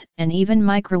methods, and even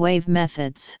microwave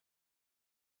methods.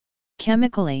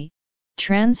 Chemically,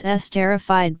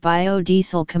 trans-esterified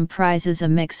biodiesel comprises a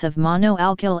mix of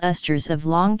monoalkyl esters of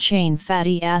long-chain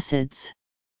fatty acids.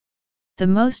 The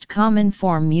most common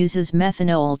form uses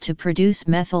methanol to produce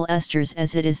methyl esters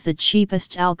as it is the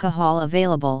cheapest alcohol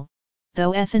available,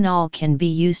 though ethanol can be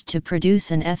used to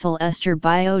produce an ethyl ester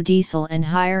biodiesel, and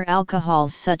higher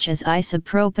alcohols such as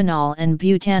isopropanol and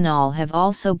butanol have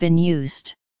also been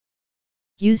used.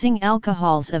 Using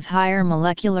alcohols of higher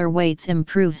molecular weights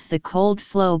improves the cold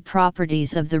flow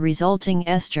properties of the resulting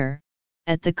ester,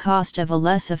 at the cost of a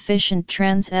less efficient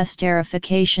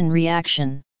trans-esterification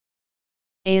reaction.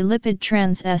 A lipid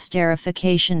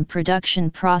trans-esterification production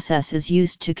process is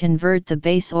used to convert the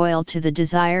base oil to the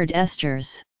desired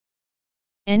esters.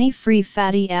 Any free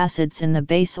fatty acids in the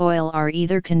base oil are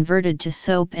either converted to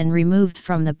soap and removed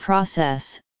from the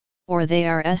process, or they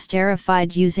are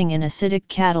esterified using an acidic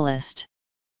catalyst.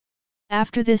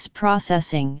 After this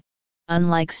processing,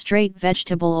 unlike straight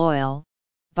vegetable oil,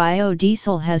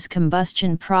 biodiesel has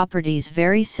combustion properties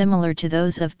very similar to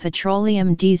those of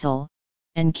petroleum diesel,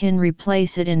 and can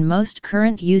replace it in most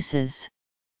current uses.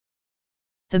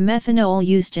 The methanol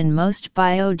used in most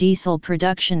biodiesel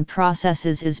production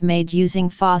processes is made using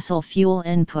fossil fuel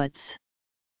inputs.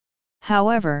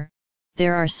 However,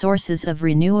 there are sources of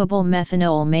renewable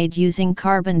methanol made using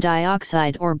carbon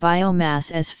dioxide or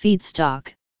biomass as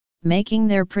feedstock, making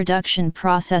their production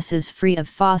processes free of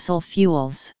fossil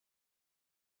fuels.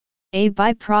 A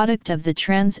byproduct of the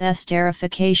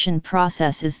trans-esterification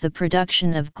process is the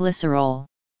production of glycerol.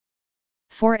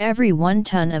 For every 1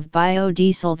 ton of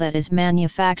biodiesel that is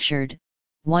manufactured,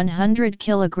 100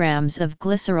 kilograms of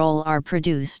glycerol are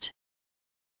produced.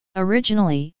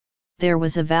 Originally, there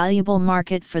was a valuable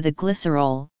market for the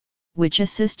glycerol, which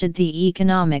assisted the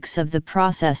economics of the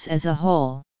process as a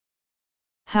whole.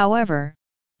 However,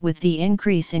 with the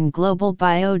increase in global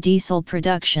biodiesel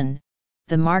production,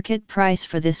 the market price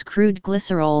for this crude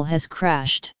glycerol has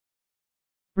crashed.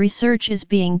 Research is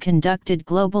being conducted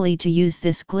globally to use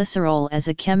this glycerol as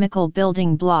a chemical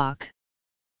building block.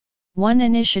 One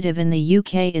initiative in the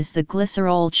UK is the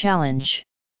Glycerol Challenge.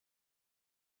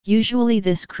 Usually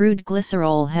this crude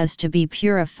glycerol has to be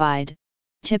purified,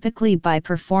 typically by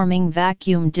performing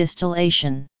vacuum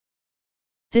distillation.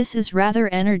 This is rather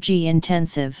energy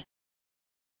intensive.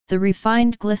 The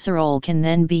refined glycerol can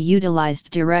then be utilized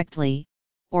directly,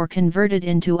 or converted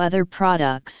into other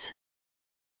products.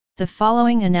 The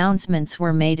following announcements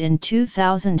were made in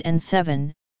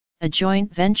 2007. A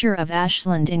joint venture of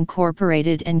Ashland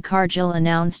Incorporated and Cargill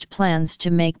announced plans to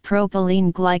make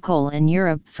propylene glycol in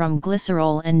Europe from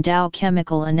glycerol, and Dow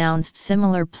Chemical announced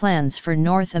similar plans for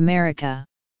North America.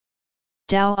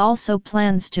 Dow also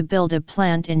plans to build a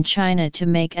plant in China to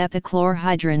make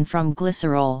epichlorhydrin from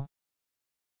glycerol.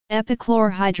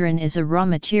 Epichlorhydrin is a raw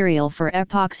material for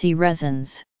epoxy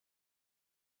resins.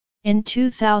 In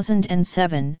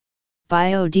 2007,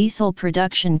 biodiesel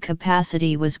production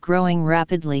capacity was growing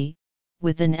rapidly,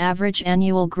 with an average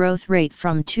annual growth rate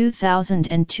from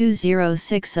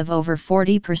 2006 of over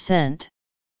 40%.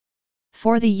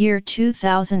 For the year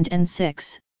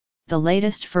 2006, the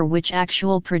latest for which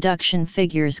actual production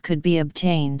figures could be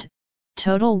obtained,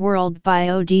 total world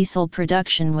biodiesel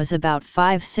production was about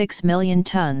 5-6 million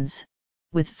tons,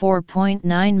 with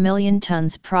 4.9 million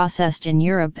tons processed in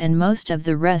Europe and most of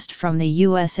the rest from the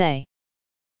USA.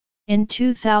 In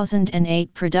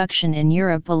 2008, production in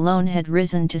Europe alone had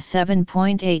risen to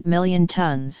 7.8 million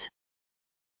tons.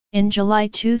 In July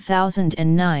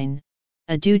 2009,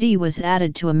 a duty was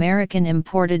added to American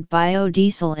imported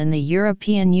biodiesel in the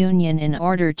European Union in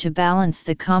order to balance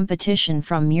the competition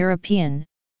from European,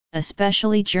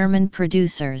 especially German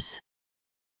producers.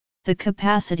 The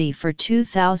capacity for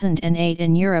 2008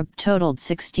 in Europe totaled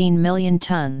 16 million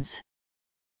tons.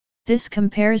 This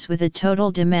compares with a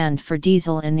total demand for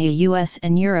diesel in the US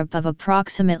and Europe of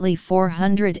approximately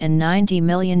 490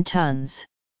 million tons.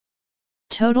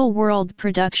 Total world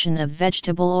production of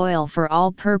vegetable oil for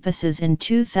all purposes in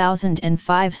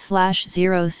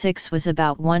 2005/06 was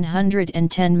about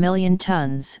 110 million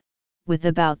tons, with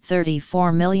about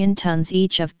 34 million tons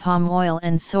each of palm oil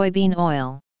and soybean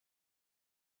oil.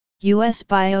 U.S.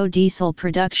 biodiesel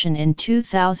production in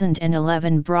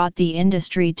 2011 brought the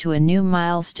industry to a new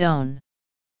milestone.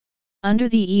 Under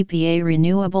the EPA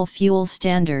Renewable Fuel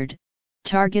Standard,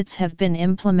 targets have been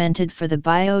implemented for the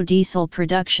biodiesel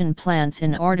production plants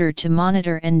in order to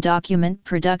monitor and document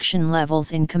production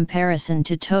levels in comparison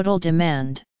to total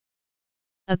demand.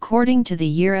 According to the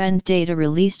year-end data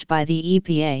released by the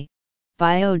EPA,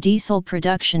 biodiesel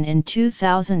production in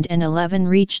 2011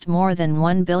 reached more than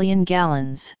 1 billion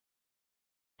gallons.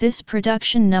 This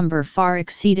production number far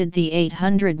exceeded the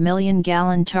 800 million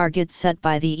gallon target set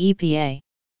by the EPA.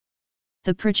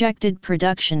 The projected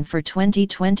production for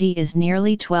 2020 is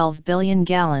nearly 12 billion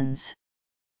gallons.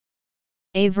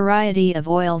 A variety of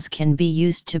oils can be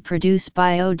used to produce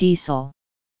biodiesel.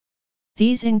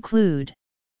 These include: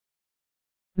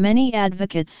 many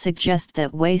advocates suggest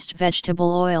that waste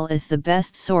vegetable oil is the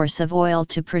best source of oil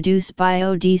to produce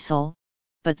biodiesel,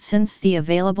 but since the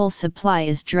available supply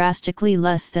is drastically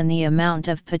less than the amount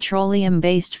of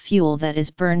petroleum-based fuel that is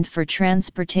burned for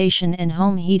transportation and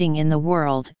home heating in the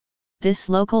world, this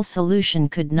local solution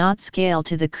could not scale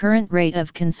to the current rate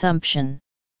of consumption.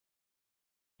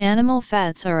 Animal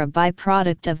fats are a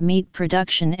byproduct of meat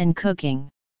production and cooking.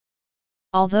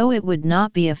 Although it would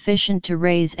not be efficient to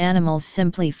raise animals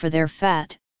simply for their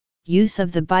fat, use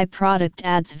of the byproduct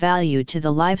adds value to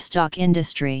the livestock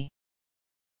industry.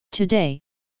 Today,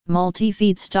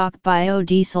 multi-feedstock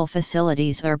biodiesel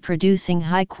facilities are producing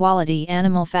high-quality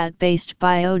animal fat-based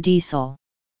biodiesel.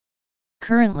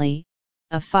 Currently,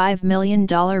 a $5 million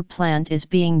plant is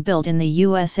being built in the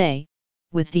USA,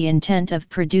 with the intent of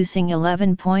producing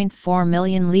 11.4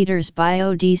 million liters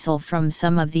biodiesel from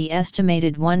some of the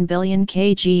estimated 1 billion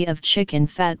kg of chicken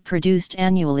fat produced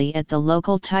annually at the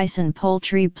local Tyson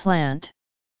poultry plant.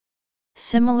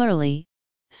 Similarly,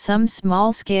 some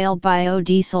small-scale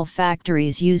biodiesel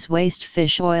factories use waste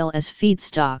fish oil as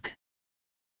feedstock.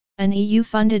 An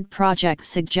EU-funded project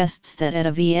suggests that at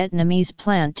a Vietnamese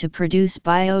plant to produce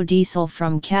biodiesel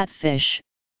from catfish,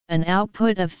 an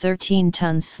output of 13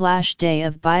 tons/day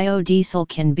of biodiesel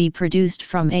can be produced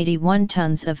from 81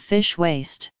 tons of fish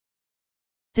waste.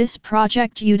 This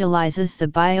project utilizes the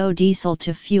biodiesel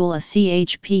to fuel a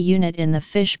CHP unit in the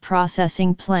fish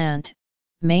processing plant,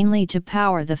 mainly to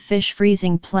power the fish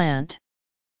freezing plant.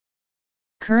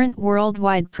 Current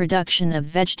worldwide production of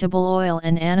vegetable oil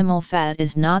and animal fat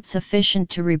is not sufficient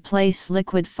to replace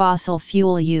liquid fossil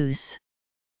fuel use.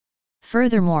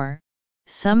 Furthermore,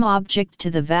 some object to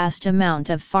the vast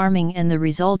amount of farming and the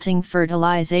resulting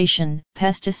fertilization,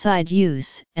 pesticide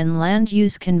use, and land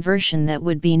use conversion that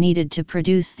would be needed to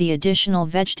produce the additional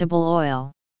vegetable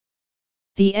oil.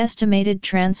 The estimated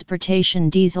transportation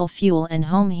diesel fuel and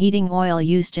home heating oil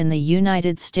used in the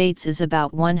United States is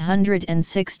about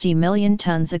 160 million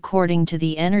tons according to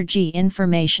the Energy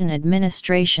Information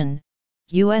Administration,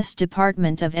 U.S.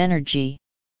 Department of Energy.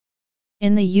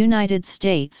 In the United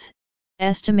States,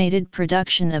 estimated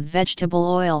production of vegetable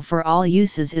oil for all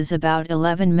uses is about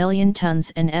 11 million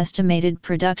tons and estimated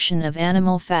production of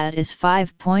animal fat is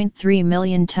 5.3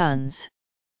 million tons.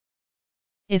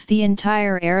 If the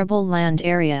entire arable land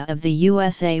area of the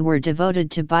USA were devoted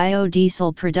to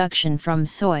biodiesel production from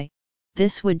soy,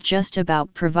 this would just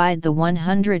about provide the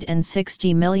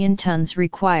 160 million tons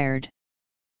required.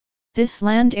 This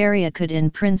land area could in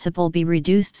principle be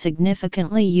reduced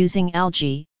significantly using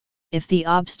algae, if the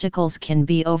obstacles can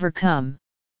be overcome.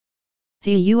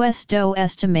 The U.S. DOE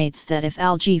estimates that if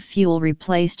algae fuel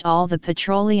replaced all the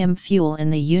petroleum fuel in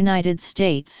the United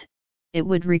States, it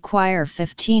would require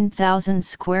 15,000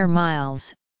 square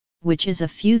miles, which is a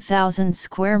few thousand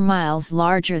square miles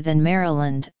larger than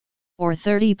Maryland, or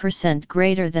 30%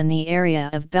 greater than the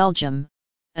area of Belgium,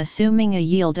 assuming a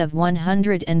yield of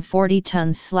 140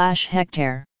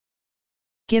 tons/hectare.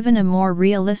 Given a more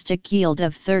realistic yield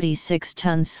of 36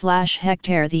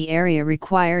 tons/hectare, the area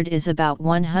required is about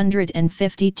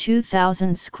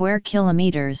 152,000 square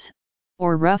kilometers,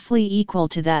 or roughly equal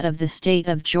to that of the state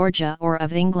of Georgia or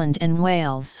of England and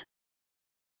Wales.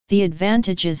 The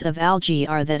advantages of algae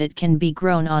are that it can be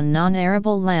grown on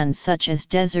non-arable land such as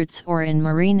deserts or in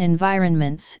marine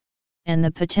environments, and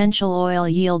the potential oil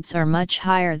yields are much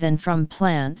higher than from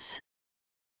plants.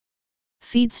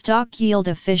 Feedstock yield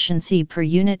efficiency per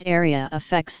unit area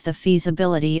affects the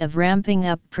feasibility of ramping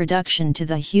up production to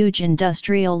the huge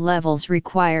industrial levels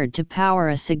required to power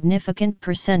a significant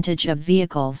percentage of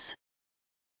vehicles.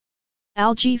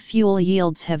 Algae fuel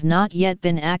yields have not yet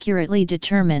been accurately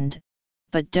determined,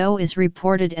 but Doe is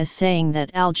reported as saying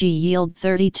that algae yield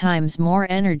 30 times more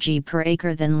energy per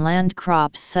acre than land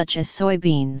crops such as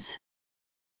soybeans.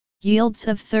 Yields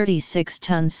of 36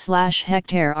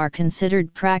 tons/hectare are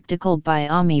considered practical by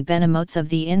Ami Benamotes of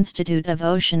the Institute of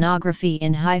Oceanography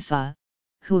in Haifa,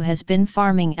 who has been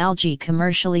farming algae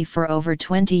commercially for over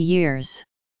 20 years.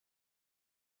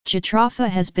 Jatropha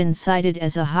has been cited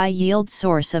as a high-yield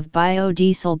source of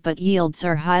biodiesel, but yields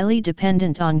are highly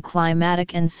dependent on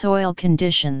climatic and soil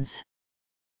conditions.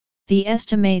 The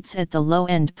estimates at the low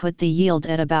end put the yield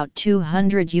at about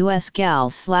 200 US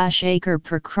gallons/acre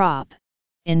per crop.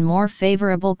 In more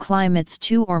favorable climates,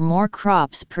 2 or more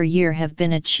crops per year have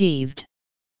been achieved.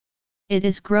 It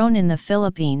is grown in the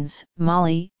Philippines,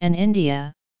 Mali, and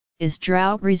India, is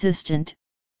drought-resistant,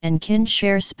 and can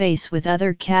share space with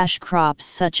other cash crops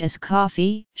such as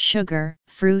coffee, sugar,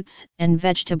 fruits, and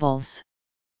vegetables.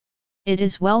 It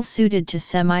is well suited to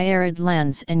semi-arid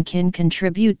lands and can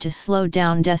contribute to slow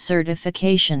down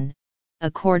desertification,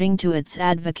 according to its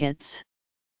advocates.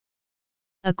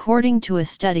 According to a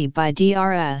study by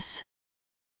Drs.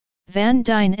 Van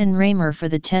Dyne and Raymer for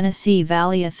the Tennessee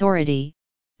Valley Authority,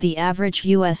 the average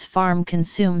U.S. farm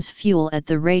consumes fuel at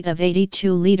the rate of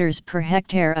 82 liters per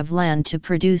hectare of land to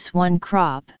produce one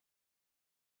crop.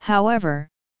 However,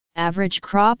 average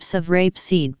crops of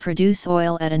rapeseed produce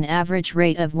oil at an average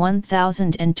rate of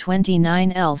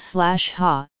 1,029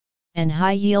 L/ha, and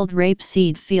high-yield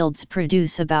rapeseed fields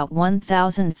produce about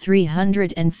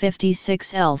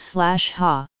 1,356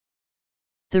 L/ha.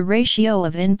 The ratio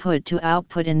of input to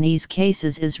output in these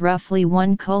cases is roughly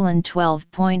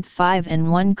 1:12.5 and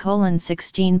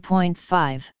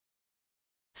 1:16.5.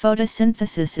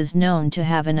 Photosynthesis is known to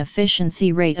have an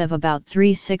efficiency rate of about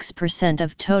 36%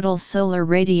 of total solar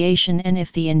radiation, and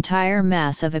if the entire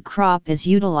mass of a crop is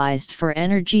utilized for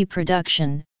energy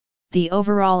production, the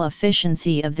overall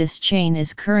efficiency of this chain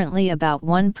is currently about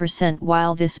 1%.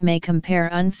 While this may compare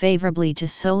unfavorably to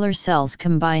solar cells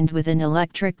combined with an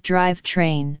electric drive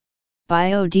train,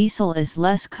 biodiesel is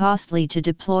less costly to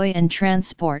deploy and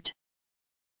transport.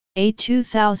 A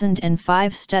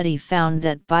 2005 study found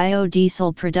that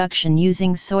biodiesel production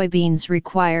using soybeans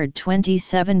required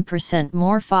 27%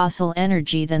 more fossil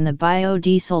energy than the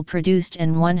biodiesel produced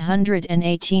and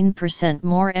 118%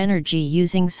 more energy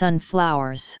using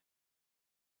sunflowers.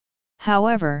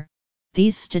 However,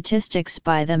 these statistics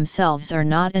by themselves are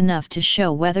not enough to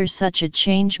show whether such a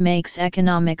change makes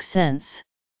economic sense.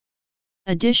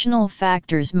 Additional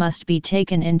factors must be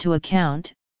taken into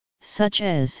account, such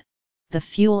as the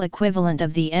fuel equivalent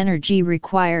of the energy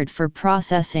required for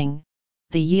processing,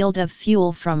 the yield of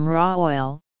fuel from raw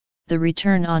oil, the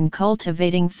return on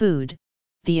cultivating food,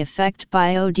 the effect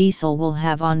biodiesel will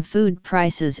have on food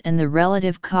prices, and the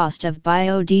relative cost of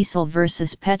biodiesel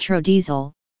versus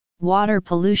petrodiesel, water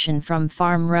pollution from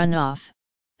farm runoff,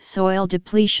 soil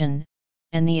depletion,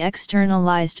 and the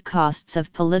externalized costs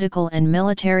of political and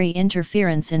military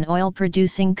interference in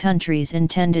oil-producing countries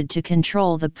intended to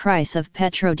control the price of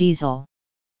petrodiesel.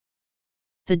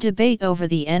 The debate over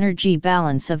the energy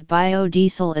balance of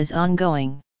biodiesel is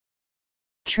ongoing.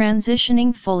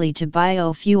 Transitioning fully to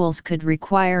biofuels could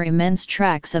require immense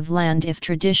tracts of land if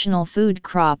traditional food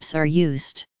crops are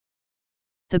used.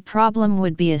 The problem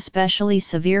would be especially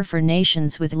severe for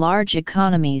nations with large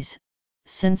economies,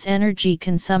 since energy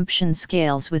consumption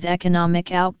scales with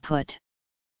economic output.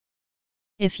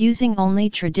 If using only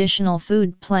traditional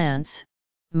food plants,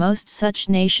 most such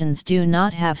nations do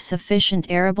not have sufficient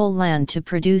arable land to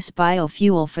produce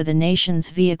biofuel for the nation's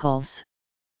vehicles.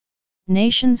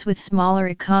 Nations with smaller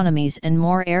economies and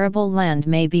more arable land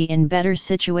may be in better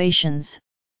situations,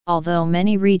 although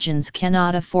many regions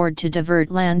cannot afford to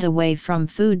divert land away from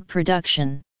food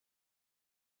production.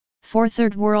 For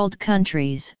third world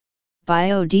countries,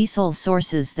 biodiesel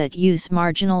sources that use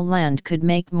marginal land could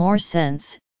make more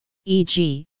sense,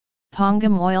 e.g.,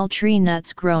 palm oil tree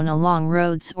nuts grown along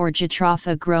roads or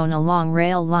jatropha grown along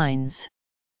rail lines.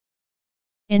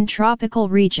 In tropical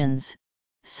regions,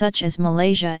 such as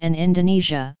Malaysia and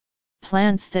Indonesia,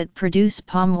 plants that produce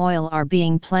palm oil are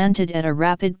being planted at a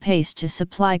rapid pace to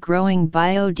supply growing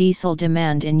biodiesel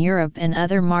demand in Europe and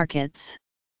other markets.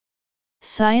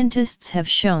 Scientists have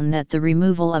shown that the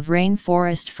removal of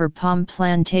rainforest for palm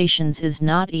plantations is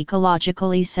not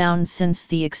ecologically sound, since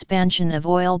the expansion of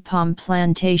oil palm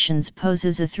plantations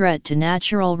poses a threat to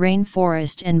natural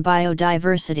rainforest and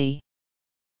biodiversity.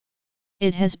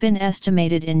 It has been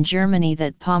estimated in Germany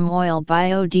that palm oil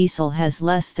biodiesel has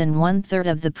less than 1/3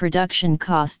 of the production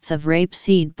costs of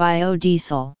rapeseed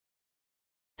biodiesel.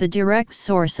 The direct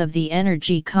source of the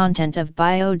energy content of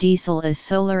biodiesel is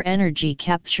solar energy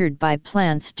captured by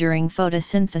plants during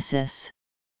photosynthesis.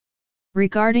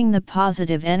 Regarding the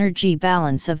positive energy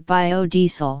balance of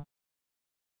biodiesel,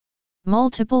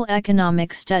 multiple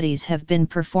economic studies have been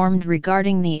performed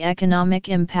regarding the economic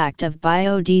impact of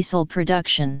biodiesel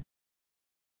production.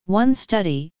 One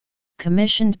study,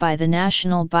 commissioned by the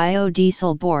National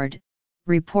Biodiesel Board,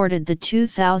 reported the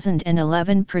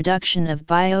 2011 production of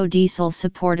biodiesel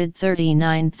supported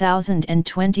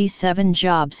 39,027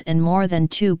 jobs and more than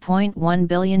 $2.1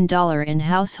 billion in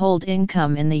household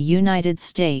income in the United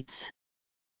States.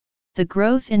 The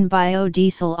growth in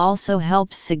biodiesel also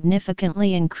helps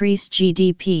significantly increase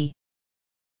GDP.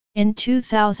 In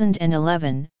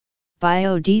 2011,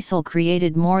 biodiesel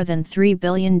created more than $3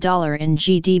 billion in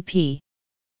GDP.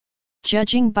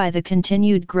 Judging by the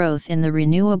continued growth in the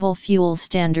renewable fuel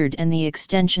standard and the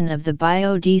extension of the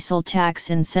biodiesel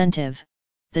tax incentive,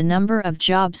 the number of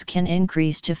jobs can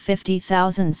increase to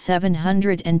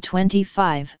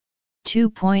 50,725,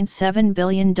 $2.7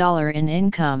 billion in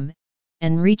income,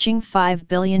 and reaching $5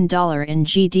 billion in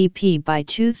GDP by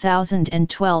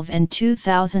 2012 and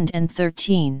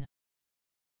 2013.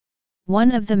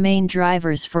 One of the main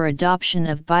drivers for adoption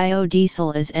of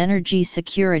biodiesel is energy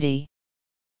security.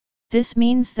 This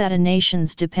means that a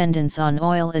nation's dependence on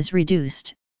oil is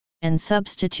reduced, and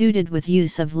substituted with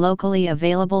use of locally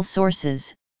available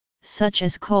sources, such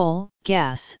as coal,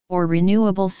 gas, or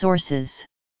renewable sources.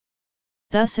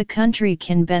 Thus a country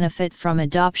can benefit from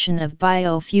adoption of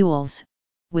biofuels,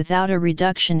 without a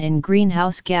reduction in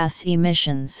greenhouse gas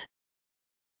emissions.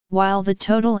 While the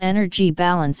total energy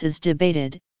balance is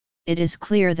debated, it is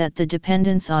clear that the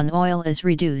dependence on oil is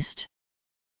reduced.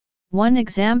 One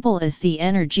example is the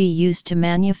energy used to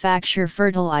manufacture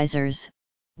fertilizers,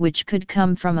 which could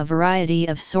come from a variety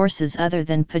of sources other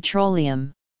than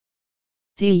petroleum.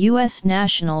 The U.S.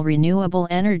 National Renewable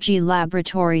Energy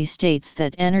Laboratory states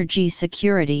that energy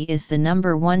security is the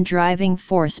 #1 driving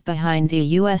force behind the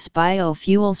U.S.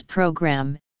 biofuels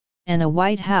program, and a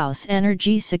White House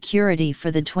Energy Security for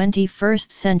the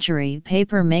 21st Century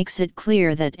paper makes it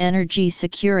clear that energy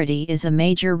security is a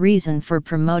major reason for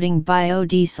promoting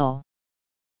biodiesel.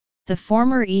 The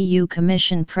former EU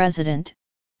Commission President,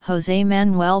 José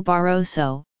Manuel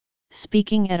Barroso,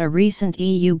 speaking at a recent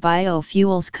EU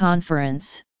biofuels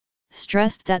conference,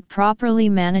 stressed that properly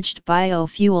managed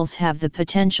biofuels have the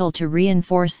potential to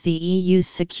reinforce the EU's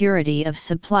security of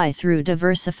supply through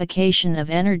diversification of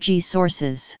energy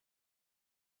sources.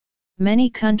 Many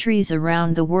countries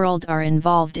around the world are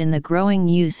involved in the growing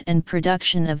use and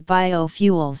production of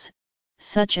biofuels,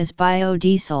 such as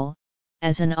biodiesel,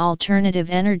 as an alternative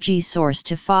energy source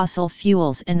to fossil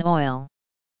fuels and oil.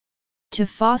 To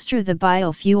foster the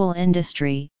biofuel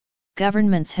industry,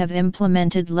 governments have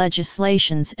implemented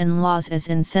legislations and laws as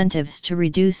incentives to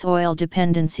reduce oil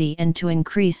dependency and to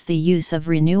increase the use of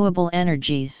renewable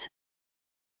energies.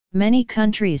 Many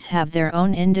countries have their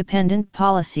own independent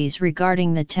policies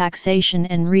regarding the taxation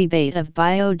and rebate of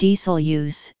biodiesel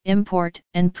use, import,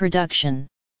 and production.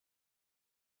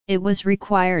 It was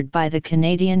required by the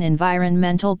Canadian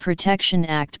Environmental Protection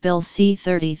Act Bill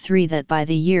C-33 that by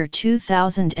the year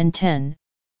 2010,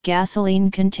 gasoline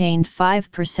contained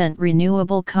 5%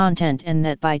 renewable content and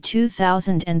that by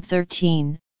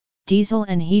 2013, diesel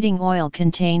and heating oil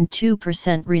contained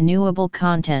 2% renewable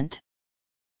content.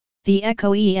 The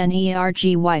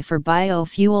EcoEnergy for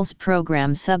Biofuels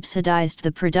program subsidized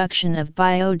the production of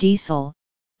biodiesel,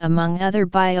 among other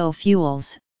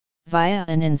biofuels, via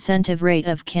an incentive rate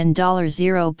of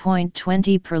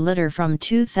 $0.20 per liter from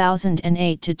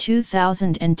 2008 to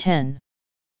 2010.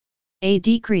 A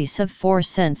decrease of 4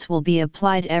 cents will be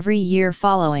applied every year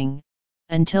following,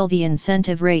 until the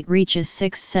incentive rate reaches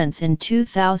 6 cents in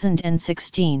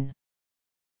 2016.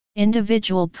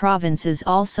 Individual provinces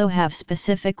also have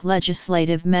specific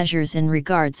legislative measures in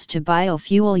regards to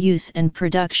biofuel use and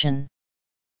production.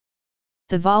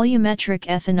 The volumetric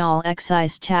ethanol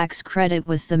excise tax credit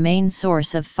was the main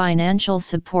source of financial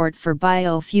support for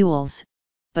biofuels,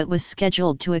 but was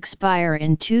scheduled to expire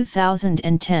in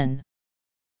 2010.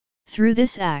 Through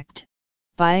this act,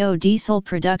 biodiesel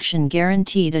production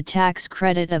guaranteed a tax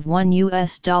credit of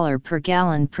 $1 per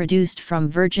gallon produced from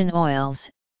virgin oils,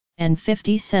 and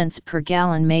 50 cents per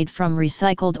gallon made from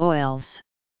recycled oils.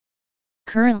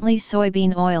 Currently,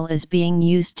 soybean oil is being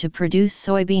used to produce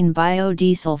soybean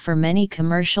biodiesel for many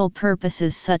commercial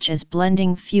purposes such as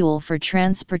blending fuel for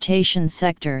transportation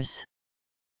sectors.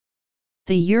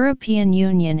 The European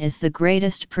Union is the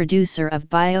greatest producer of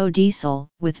biodiesel,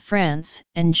 with France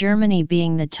and Germany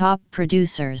being the top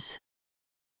producers.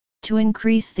 To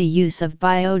increase the use of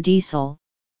biodiesel,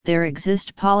 there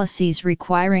exist policies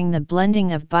requiring the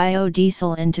blending of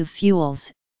biodiesel into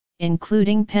fuels,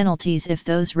 including penalties if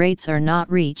those rates are not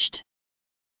reached.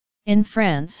 In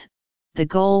France, the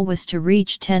goal was to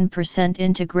reach 10%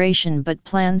 integration, but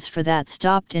plans for that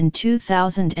stopped in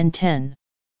 2010.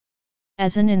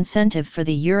 As an incentive for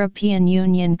the European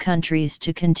Union countries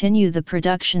to continue the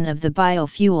production of the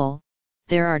biofuel,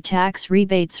 there are tax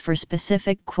rebates for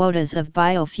specific quotas of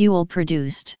biofuel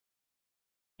produced.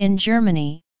 In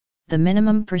Germany, the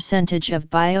minimum percentage of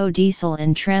biodiesel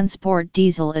in transport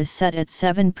diesel is set at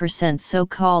 7%,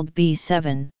 so-called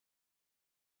B7.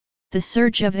 The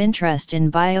surge of interest in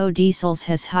biodiesels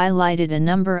has highlighted a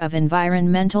number of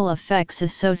environmental effects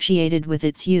associated with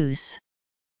its use.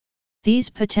 These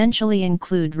potentially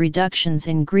include reductions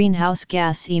in greenhouse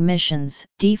gas emissions,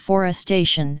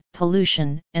 deforestation,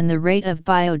 pollution, and the rate of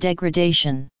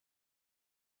biodegradation.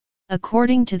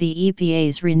 According to the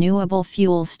EPA's Renewable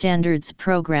Fuel Standards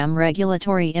Program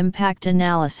Regulatory Impact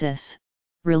Analysis,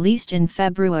 released in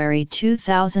February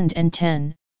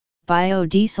 2010,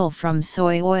 biodiesel from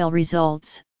soy oil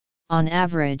results, on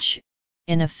average,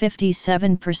 in a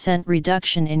 57%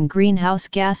 reduction in greenhouse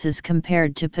gases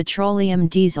compared to petroleum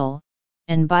diesel,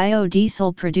 and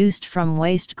biodiesel produced from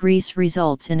waste grease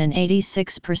results in an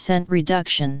 86%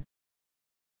 reduction.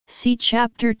 See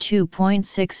Chapter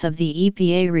 2.6 of the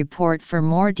EPA report for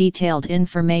more detailed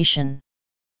information.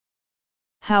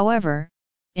 However,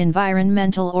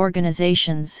 environmental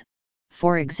organizations,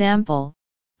 for example,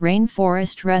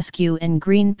 Rainforest Rescue and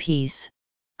Greenpeace,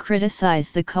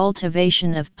 criticize the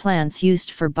cultivation of plants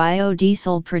used for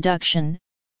biodiesel production,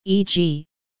 e.g.,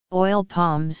 oil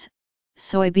palms,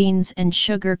 soybeans and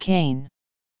sugar cane.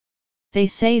 They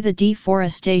say the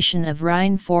deforestation of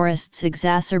rainforests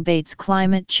exacerbates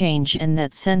climate change and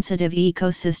that sensitive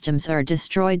ecosystems are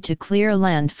destroyed to clear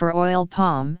land for oil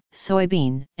palm,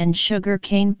 soybean, and sugar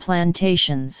cane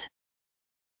plantations.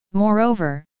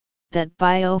 Moreover, that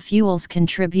biofuels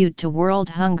contribute to world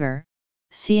hunger,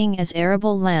 seeing as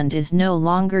arable land is no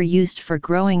longer used for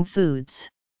growing foods.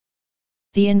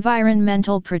 The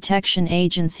Environmental Protection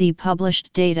Agency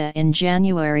published data in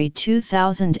January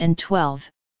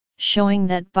 2012, showing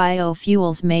that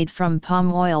biofuels made from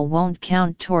palm oil won't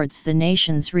count towards the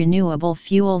nation's renewable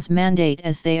fuels mandate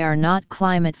as they are not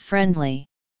climate friendly.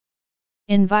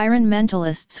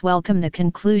 Environmentalists welcome the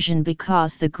conclusion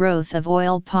because the growth of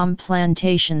oil palm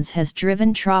plantations has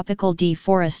driven tropical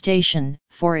deforestation,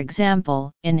 for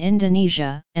example, in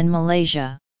Indonesia and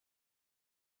Malaysia.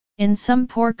 In some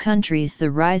poor countries,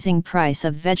 the rising price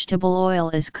of vegetable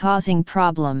oil is causing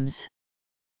problems.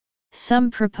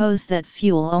 Some propose that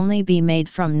fuel only be made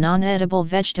from non-edible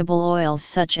vegetable oils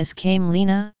such as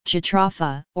camelina,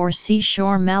 jatropha, or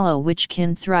seashore mallow, which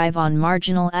can thrive on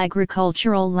marginal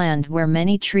agricultural land where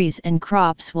many trees and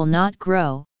crops will not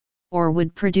grow, or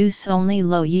would produce only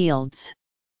low yields.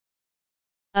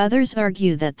 Others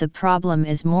argue that the problem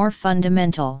is more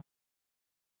fundamental.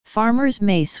 Farmers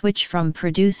may switch from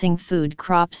producing food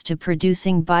crops to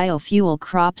producing biofuel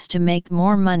crops to make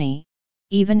more money,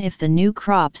 even if the new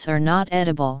crops are not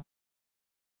edible.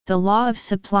 The law of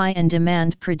supply and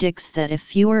demand predicts that if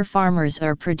fewer farmers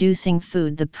are producing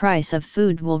food, the price of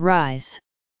food will rise.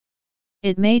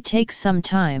 It may take some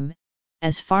time,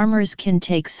 as farmers can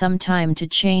take some time to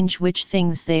change which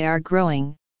things they are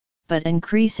growing, but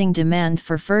increasing demand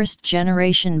for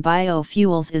first-generation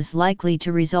biofuels is likely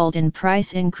to result in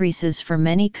price increases for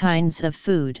many kinds of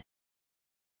food.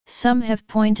 Some have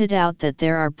pointed out that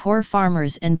there are poor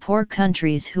farmers in poor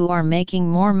countries who are making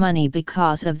more money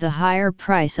because of the higher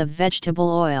price of vegetable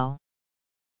oil.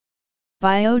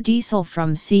 Biodiesel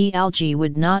from sea algae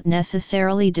would not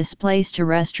necessarily displace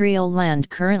terrestrial land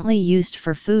currently used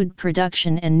for food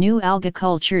production, and new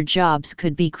algaculture jobs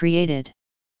could be created.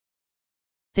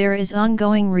 There is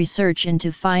ongoing research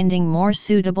into finding more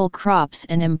suitable crops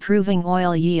and improving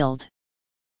oil yield.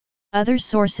 Other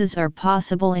sources are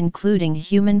possible, including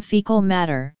human fecal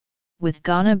matter, with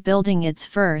Ghana building its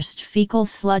first fecal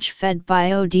sludge-fed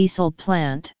biodiesel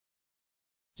plant.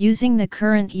 Using the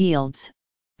current yields,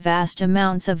 vast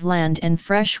amounts of land and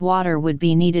fresh water would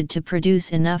be needed to produce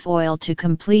enough oil to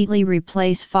completely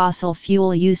replace fossil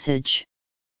fuel usage.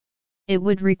 It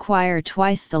would require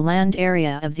twice the land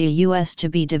area of the U.S. to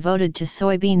be devoted to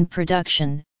soybean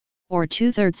production, or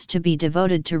 2/3 to be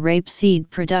devoted to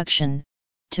rapeseed production,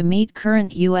 to meet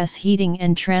current U.S. heating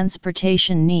and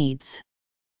transportation needs.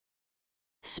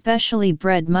 Specially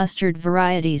bred mustard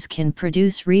varieties can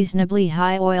produce reasonably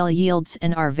high oil yields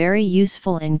and are very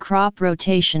useful in crop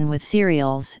rotation with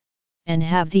cereals, and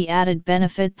have the added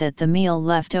benefit that the meal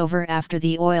left over after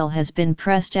the oil has been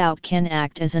pressed out can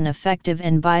act as an effective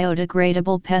and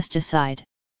biodegradable pesticide.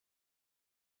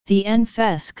 The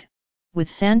NFESC,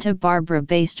 with Santa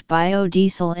Barbara-based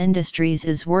Biodiesel Industries,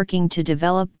 is working to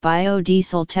develop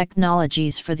biodiesel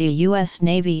technologies for the U.S.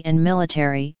 Navy and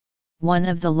military, one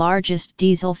of the largest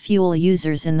diesel fuel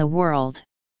users in the world.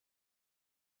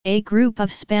 A group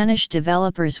of Spanish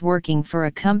developers working for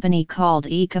a company called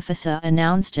Ecofasa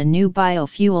announced a new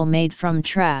biofuel made from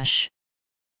trash.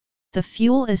 The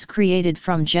fuel is created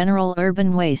from general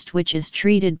urban waste which is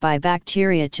treated by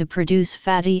bacteria to produce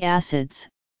fatty acids,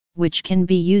 which can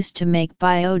be used to make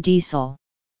biodiesel.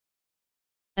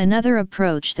 Another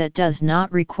approach that does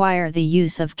not require the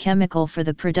use of chemical for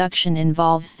the production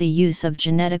involves the use of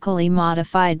genetically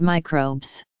modified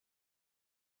microbes.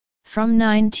 From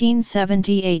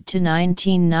 1978 to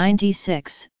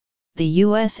 1996, the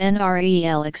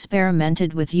USNREL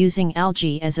experimented with using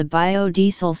algae as a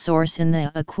biodiesel source in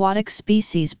the Aquatic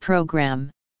Species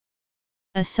Program.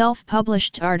 A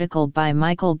self-published article by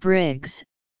Michael Briggs,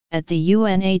 at the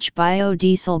UNH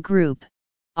Biodiesel Group,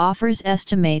 offers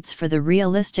estimates for the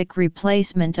realistic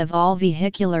replacement of all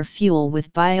vehicular fuel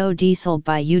with biodiesel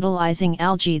by utilizing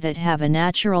algae that have a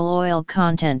natural oil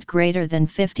content greater than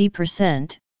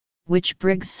 50%, which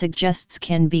Briggs suggests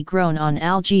can be grown on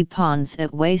algae ponds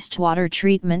at wastewater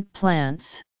treatment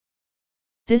plants.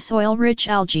 This oil-rich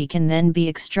algae can then be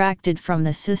extracted from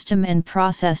the system and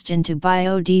processed into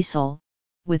biodiesel,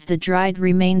 with the dried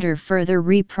remainder further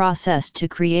reprocessed to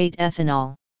create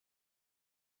ethanol.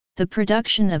 The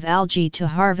production of algae to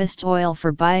harvest oil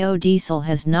for biodiesel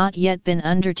has not yet been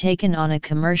undertaken on a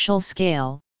commercial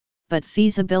scale, but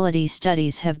feasibility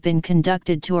studies have been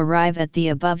conducted to arrive at the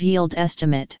above yield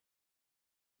estimate.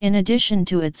 In addition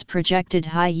to its projected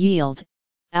high yield,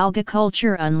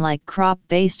 algaculture, unlike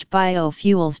crop-based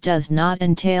biofuels, does not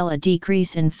entail a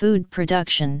decrease in food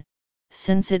production,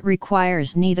 since it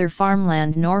requires neither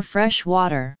farmland nor fresh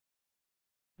water.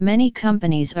 Many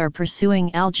companies are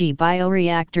pursuing algae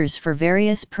bioreactors for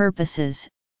various purposes,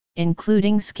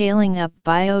 including scaling up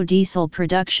biodiesel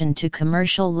production to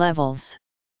commercial levels.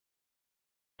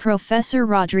 Professor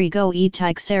Rodrigo E.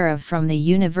 Teixeira from the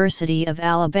University of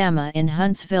Alabama in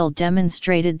Huntsville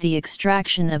demonstrated the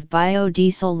extraction of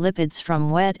biodiesel lipids from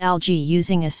wet algae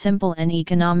using a simple and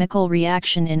economical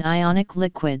reaction in ionic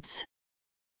liquids.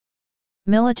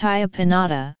 Millettia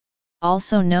pinnata,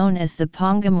 also known as the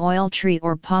pongam oil tree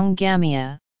or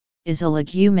pongamia, is a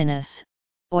leguminous,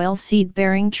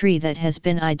 oilseed-bearing tree that has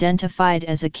been identified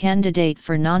as a candidate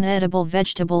for non-edible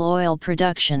vegetable oil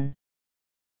production.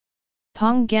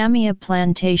 Pongamia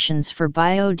plantations for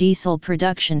biodiesel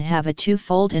production have a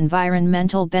twofold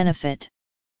environmental benefit.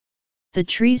 The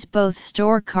trees both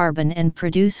store carbon and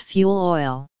produce fuel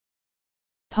oil.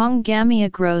 Pongamia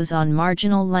grows on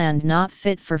marginal land not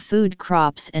fit for food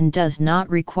crops and does not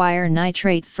require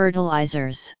nitrate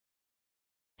fertilizers.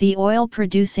 The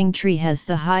oil-producing tree has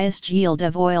the highest yield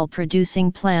of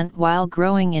oil-producing plant while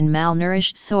growing in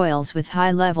malnourished soils with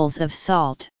high levels of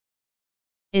salt.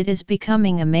 It is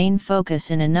becoming a main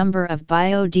focus in a number of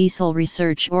biodiesel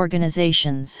research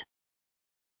organizations.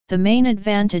 The main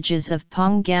advantages of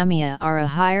pongamia are a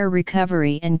higher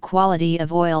recovery and quality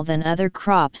of oil than other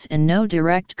crops and no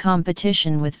direct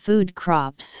competition with food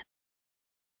crops.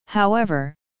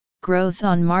 However, growth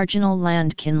on marginal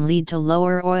land can lead to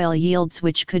lower oil yields,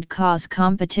 which could cause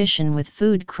competition with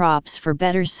food crops for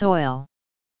better soil.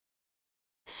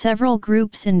 Several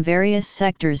groups in various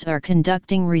sectors are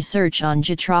conducting research on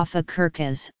Jatropha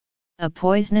curcas, a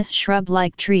poisonous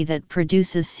shrub-like tree that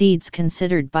produces seeds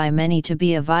considered by many to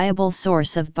be a viable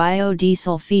source of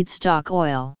biodiesel feedstock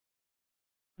oil.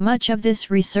 Much of this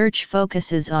research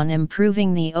focuses on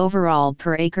improving the overall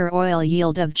per-acre oil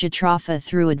yield of Jatropha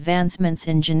through advancements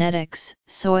in genetics,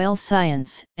 soil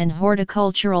science, and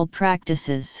horticultural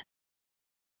practices.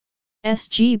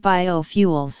 SG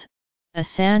Biofuels, a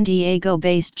San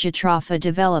Diego-based Jatropha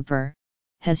developer,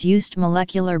 has used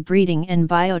molecular breeding and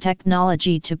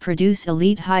biotechnology to produce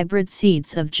elite hybrid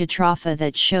seeds of Jatropha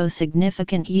that show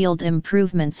significant yield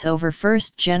improvements over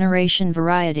first-generation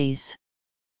varieties.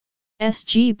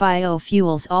 SG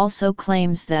Biofuels also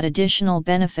claims that additional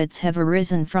benefits have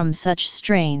arisen from such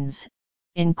strains,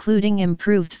 including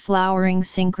improved flowering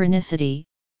synchronicity,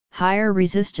 higher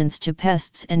resistance to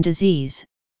pests and disease,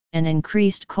 and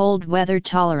increased cold weather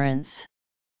tolerance.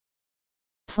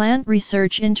 Plant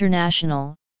Research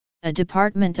International, a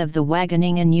department of the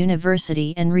Wageningen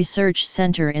University and Research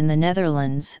Center in the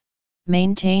Netherlands,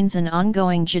 maintains an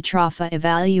ongoing Jatropha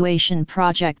evaluation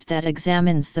project that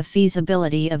examines the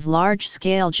feasibility of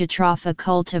large-scale Jatropha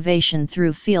cultivation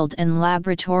through field and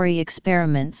laboratory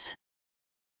experiments.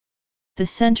 The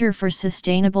Center for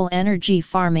Sustainable Energy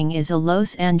Farming is a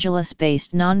Los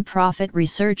Angeles-based non-profit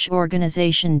research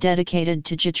organization dedicated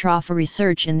to Jatropha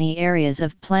research in the areas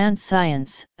of plant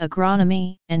science,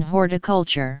 agronomy, and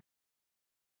horticulture.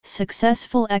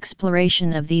 Successful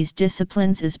exploration of these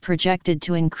disciplines is projected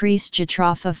to increase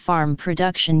Jatropha farm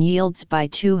production yields by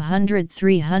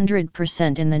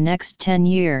 200–300% in the next 10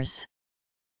 years.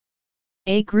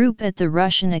 A group at the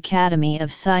Russian Academy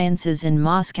of Sciences in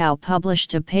Moscow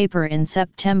published a paper in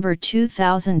September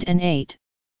 2008,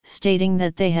 stating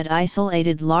that they had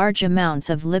isolated large amounts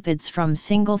of lipids from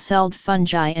single-celled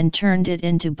fungi and turned it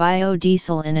into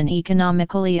biodiesel in an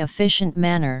economically efficient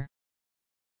manner.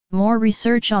 More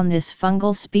research on this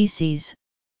fungal species,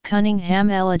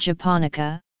 Cunningham-ella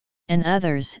japonica, and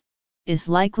others, is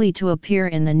likely to appear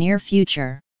in the near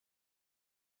future.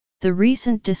 The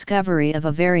recent discovery of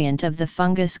a variant of the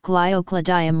fungus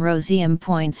Gliocladium roseum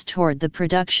points toward the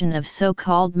production of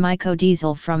so-called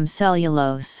mycodiesel from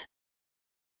cellulose.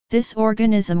 This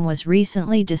organism was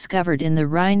recently discovered in the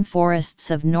Rhine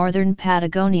forests of northern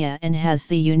Patagonia and has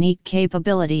the unique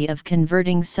capability of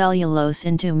converting cellulose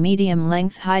into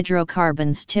medium-length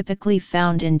hydrocarbons typically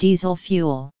found in diesel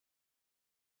fuel.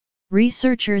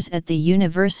 Researchers at the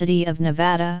University of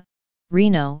Nevada,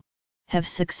 Reno, have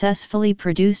successfully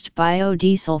produced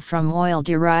biodiesel from oil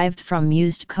derived from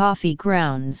used coffee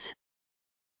grounds.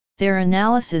 Their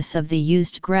analysis of the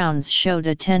used grounds showed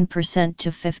a 10% to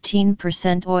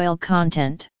 15% oil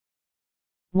content.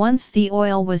 Once the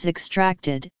oil was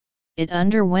extracted, it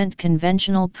underwent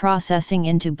conventional processing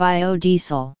into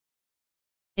biodiesel.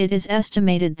 It is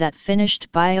estimated that finished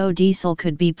biodiesel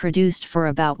could be produced for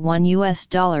about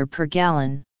 $1 per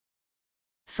gallon.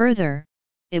 Further,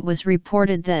 it was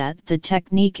reported that the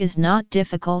technique is not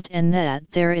difficult and that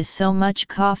there is so much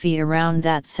coffee around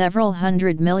that several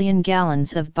 100 million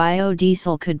gallons of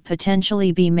biodiesel could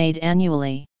potentially be made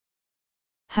annually.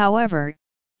 However,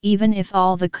 even if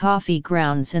all the coffee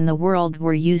grounds in the world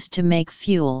were used to make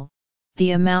fuel,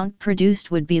 the amount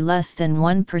produced would be less than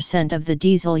 1% of the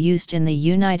diesel used in the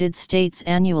United States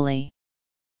annually.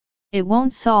 It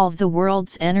won't solve the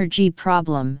world's energy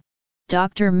problem,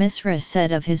 Dr. Misra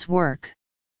said of his work.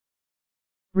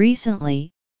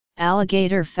 Recently,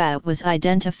 alligator fat was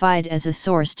identified as a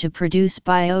source to produce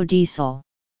biodiesel.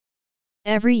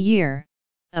 Every year,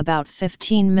 about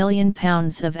 15 million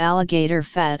pounds of alligator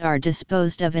fat are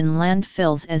disposed of in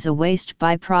landfills as a waste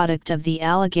byproduct of the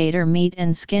alligator meat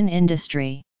and skin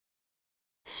industry.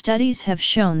 Studies have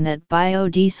shown that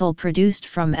biodiesel produced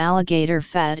from alligator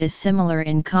fat is similar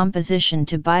in composition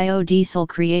to biodiesel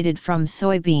created from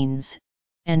soybeans,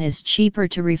 and is cheaper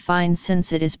to refine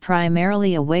since it is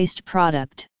primarily a waste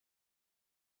product.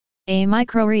 A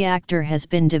microreactor has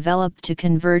been developed to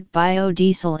convert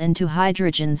biodiesel into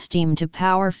hydrogen steam to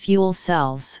power fuel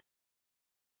cells.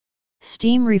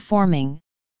 Steam reforming,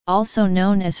 also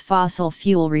known as fossil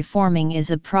fuel reforming,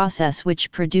 is a process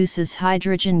which produces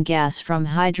hydrogen gas from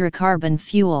hydrocarbon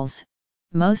fuels,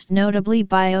 most notably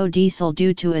biodiesel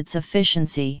due to its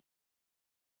efficiency.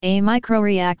 A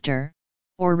microreactor,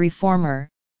 or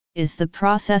reformer, is the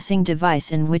processing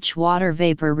device in which water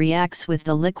vapor reacts with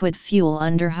the liquid fuel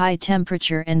under high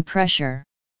temperature and pressure.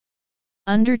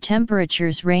 Under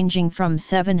temperatures ranging from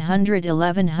 700 to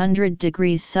 1100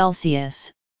 degrees Celsius,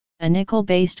 a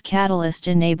nickel-based catalyst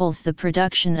enables the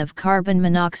production of carbon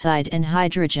monoxide and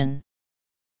hydrogen.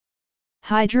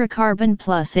 Hydrocarbon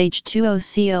plus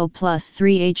H2O plus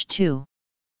 3H2.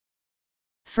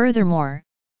 Furthermore,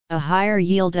 a higher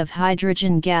yield of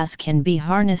hydrogen gas can be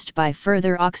harnessed by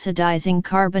further oxidizing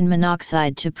carbon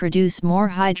monoxide to produce more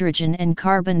hydrogen and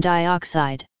carbon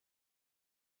dioxide.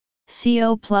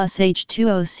 CO plus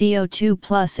H2O CO2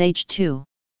 plus H2.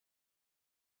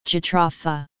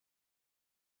 Jatropha.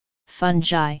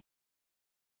 Fungi.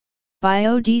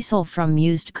 Biodiesel from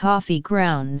used coffee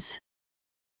grounds.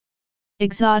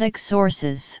 Exotic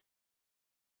sources.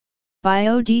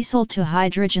 Biodiesel to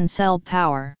hydrogen cell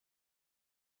power.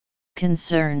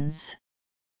 Concerns.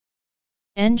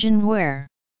 Engine wear.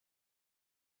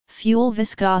 Fuel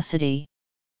viscosity.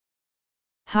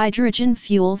 Hydrogen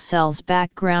fuel cells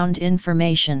background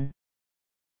information.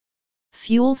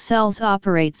 Fuel cells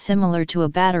operate similar to a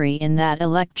battery in that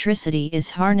electricity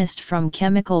is harnessed from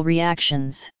chemical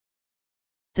reactions.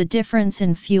 The difference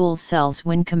in fuel cells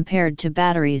when compared to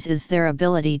batteries is their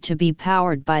ability to be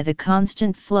powered by the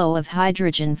constant flow of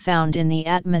hydrogen found in the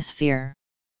atmosphere.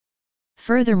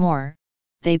 Furthermore,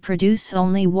 they produce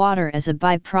only water as a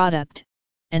byproduct,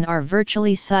 and are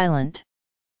virtually silent.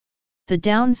 The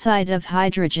downside of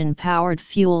hydrogen-powered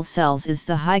fuel cells is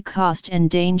the high cost and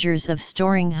dangers of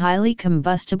storing highly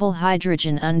combustible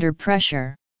hydrogen under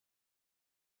pressure.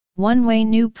 One way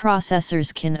new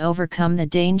processors can overcome the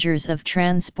dangers of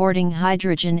transporting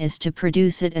hydrogen is to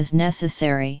produce it as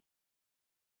necessary.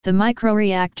 The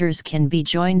microreactors can be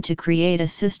joined to create a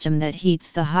system that heats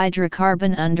the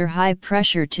hydrocarbon under high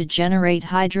pressure to generate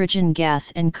hydrogen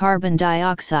gas and carbon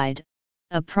dioxide,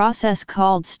 a process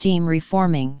called steam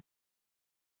reforming.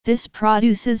 This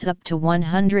produces up to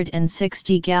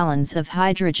 160 gallons of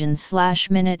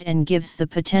hydrogen/minute and gives the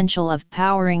potential of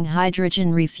powering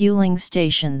hydrogen refueling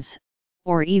stations,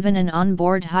 or even an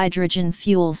onboard hydrogen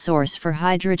fuel source for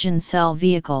hydrogen cell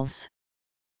vehicles.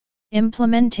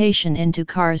 Implementation into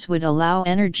cars would allow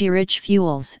energy-rich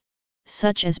fuels,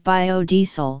 such as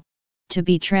biodiesel, to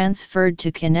be transferred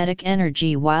to kinetic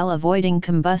energy while avoiding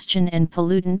combustion and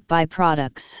pollutant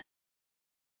byproducts.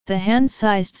 The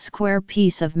hand-sized square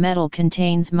piece of metal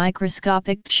contains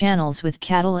microscopic channels with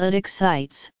catalytic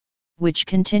sites, which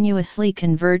continuously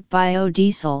convert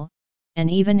biodiesel, and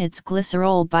even its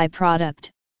glycerol byproduct,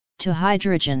 to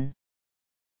hydrogen.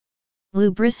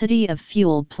 Lubricity of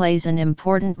fuel plays an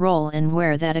important role in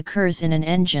wear that occurs in an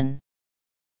engine.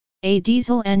 A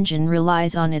diesel engine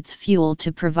relies on its fuel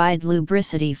to provide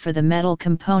lubricity for the metal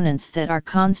components that are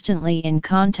constantly in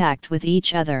contact with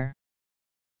each other.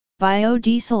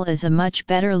 Biodiesel is a much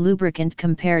better lubricant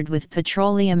compared with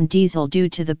petroleum diesel due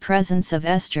to the presence of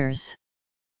esters.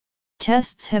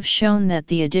 Tests have shown that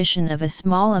the addition of a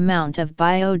small amount of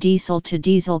biodiesel to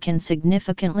diesel can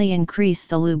significantly increase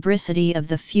the lubricity of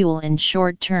the fuel in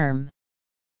short term.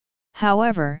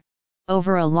 However,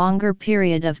 over a longer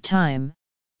period of time,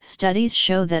 studies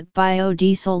show that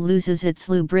biodiesel loses its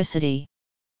lubricity.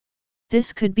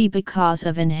 This could be because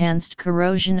of enhanced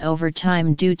corrosion over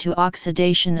time due to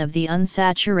oxidation of the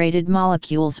unsaturated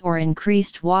molecules or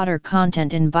increased water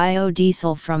content in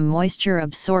biodiesel from moisture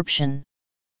absorption.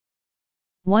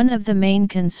 One of the main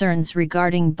concerns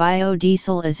regarding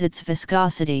biodiesel is its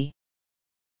viscosity.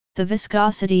 The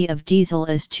viscosity of diesel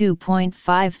is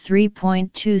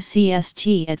 2.53.2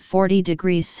 cst at 40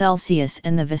 degrees Celsius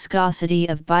and the viscosity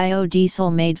of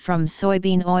biodiesel made from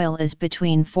soybean oil is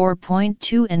between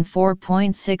 4.2 and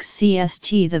 4.6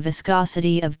 cst. The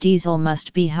viscosity of diesel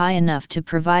must be high enough to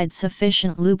provide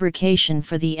sufficient lubrication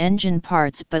for the engine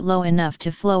parts but low enough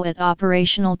to flow at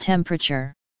operational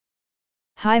temperature.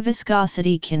 High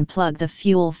viscosity can plug the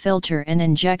fuel filter and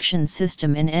injection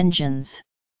system in engines.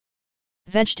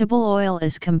 Vegetable oil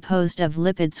is composed of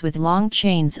lipids with long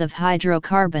chains of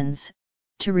hydrocarbons.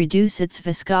 To reduce its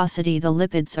viscosity, the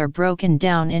lipids are broken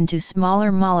down into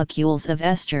smaller molecules of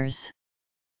esters.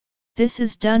 This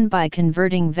is done by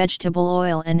converting vegetable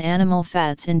oil and animal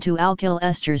fats into alkyl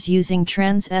esters using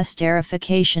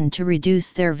transesterification to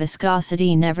reduce their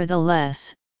viscosity.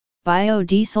 Nevertheless,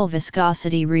 biodiesel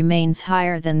viscosity remains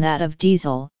higher than that of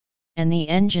diesel, and the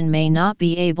engine may not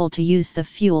be able to use the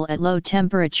fuel at low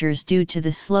temperatures due to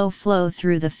the slow flow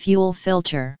through the fuel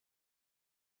filter.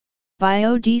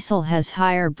 Biodiesel has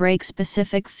higher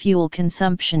brake-specific fuel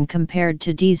consumption compared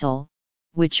to diesel,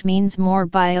 which means more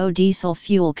biodiesel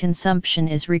fuel consumption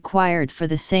is required for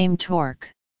the same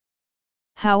torque.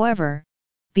 However,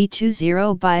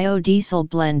 B20 biodiesel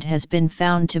blend has been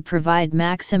found to provide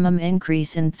maximum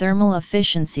increase in thermal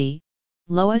efficiency,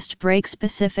 lowest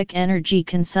brake-specific energy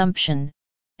consumption,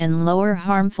 and lower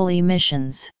harmful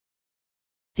emissions.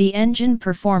 The engine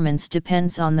performance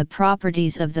depends on the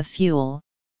properties of the fuel,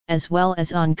 as well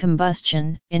as on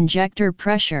combustion, injector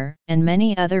pressure, and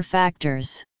many other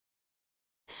factors.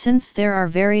 Since there are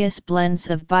various blends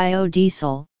of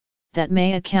biodiesel, that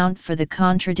may account for the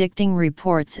contradicting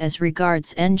reports as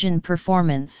regards engine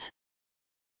performance.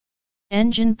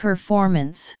 Engine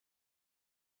performance.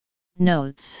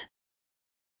 Notes.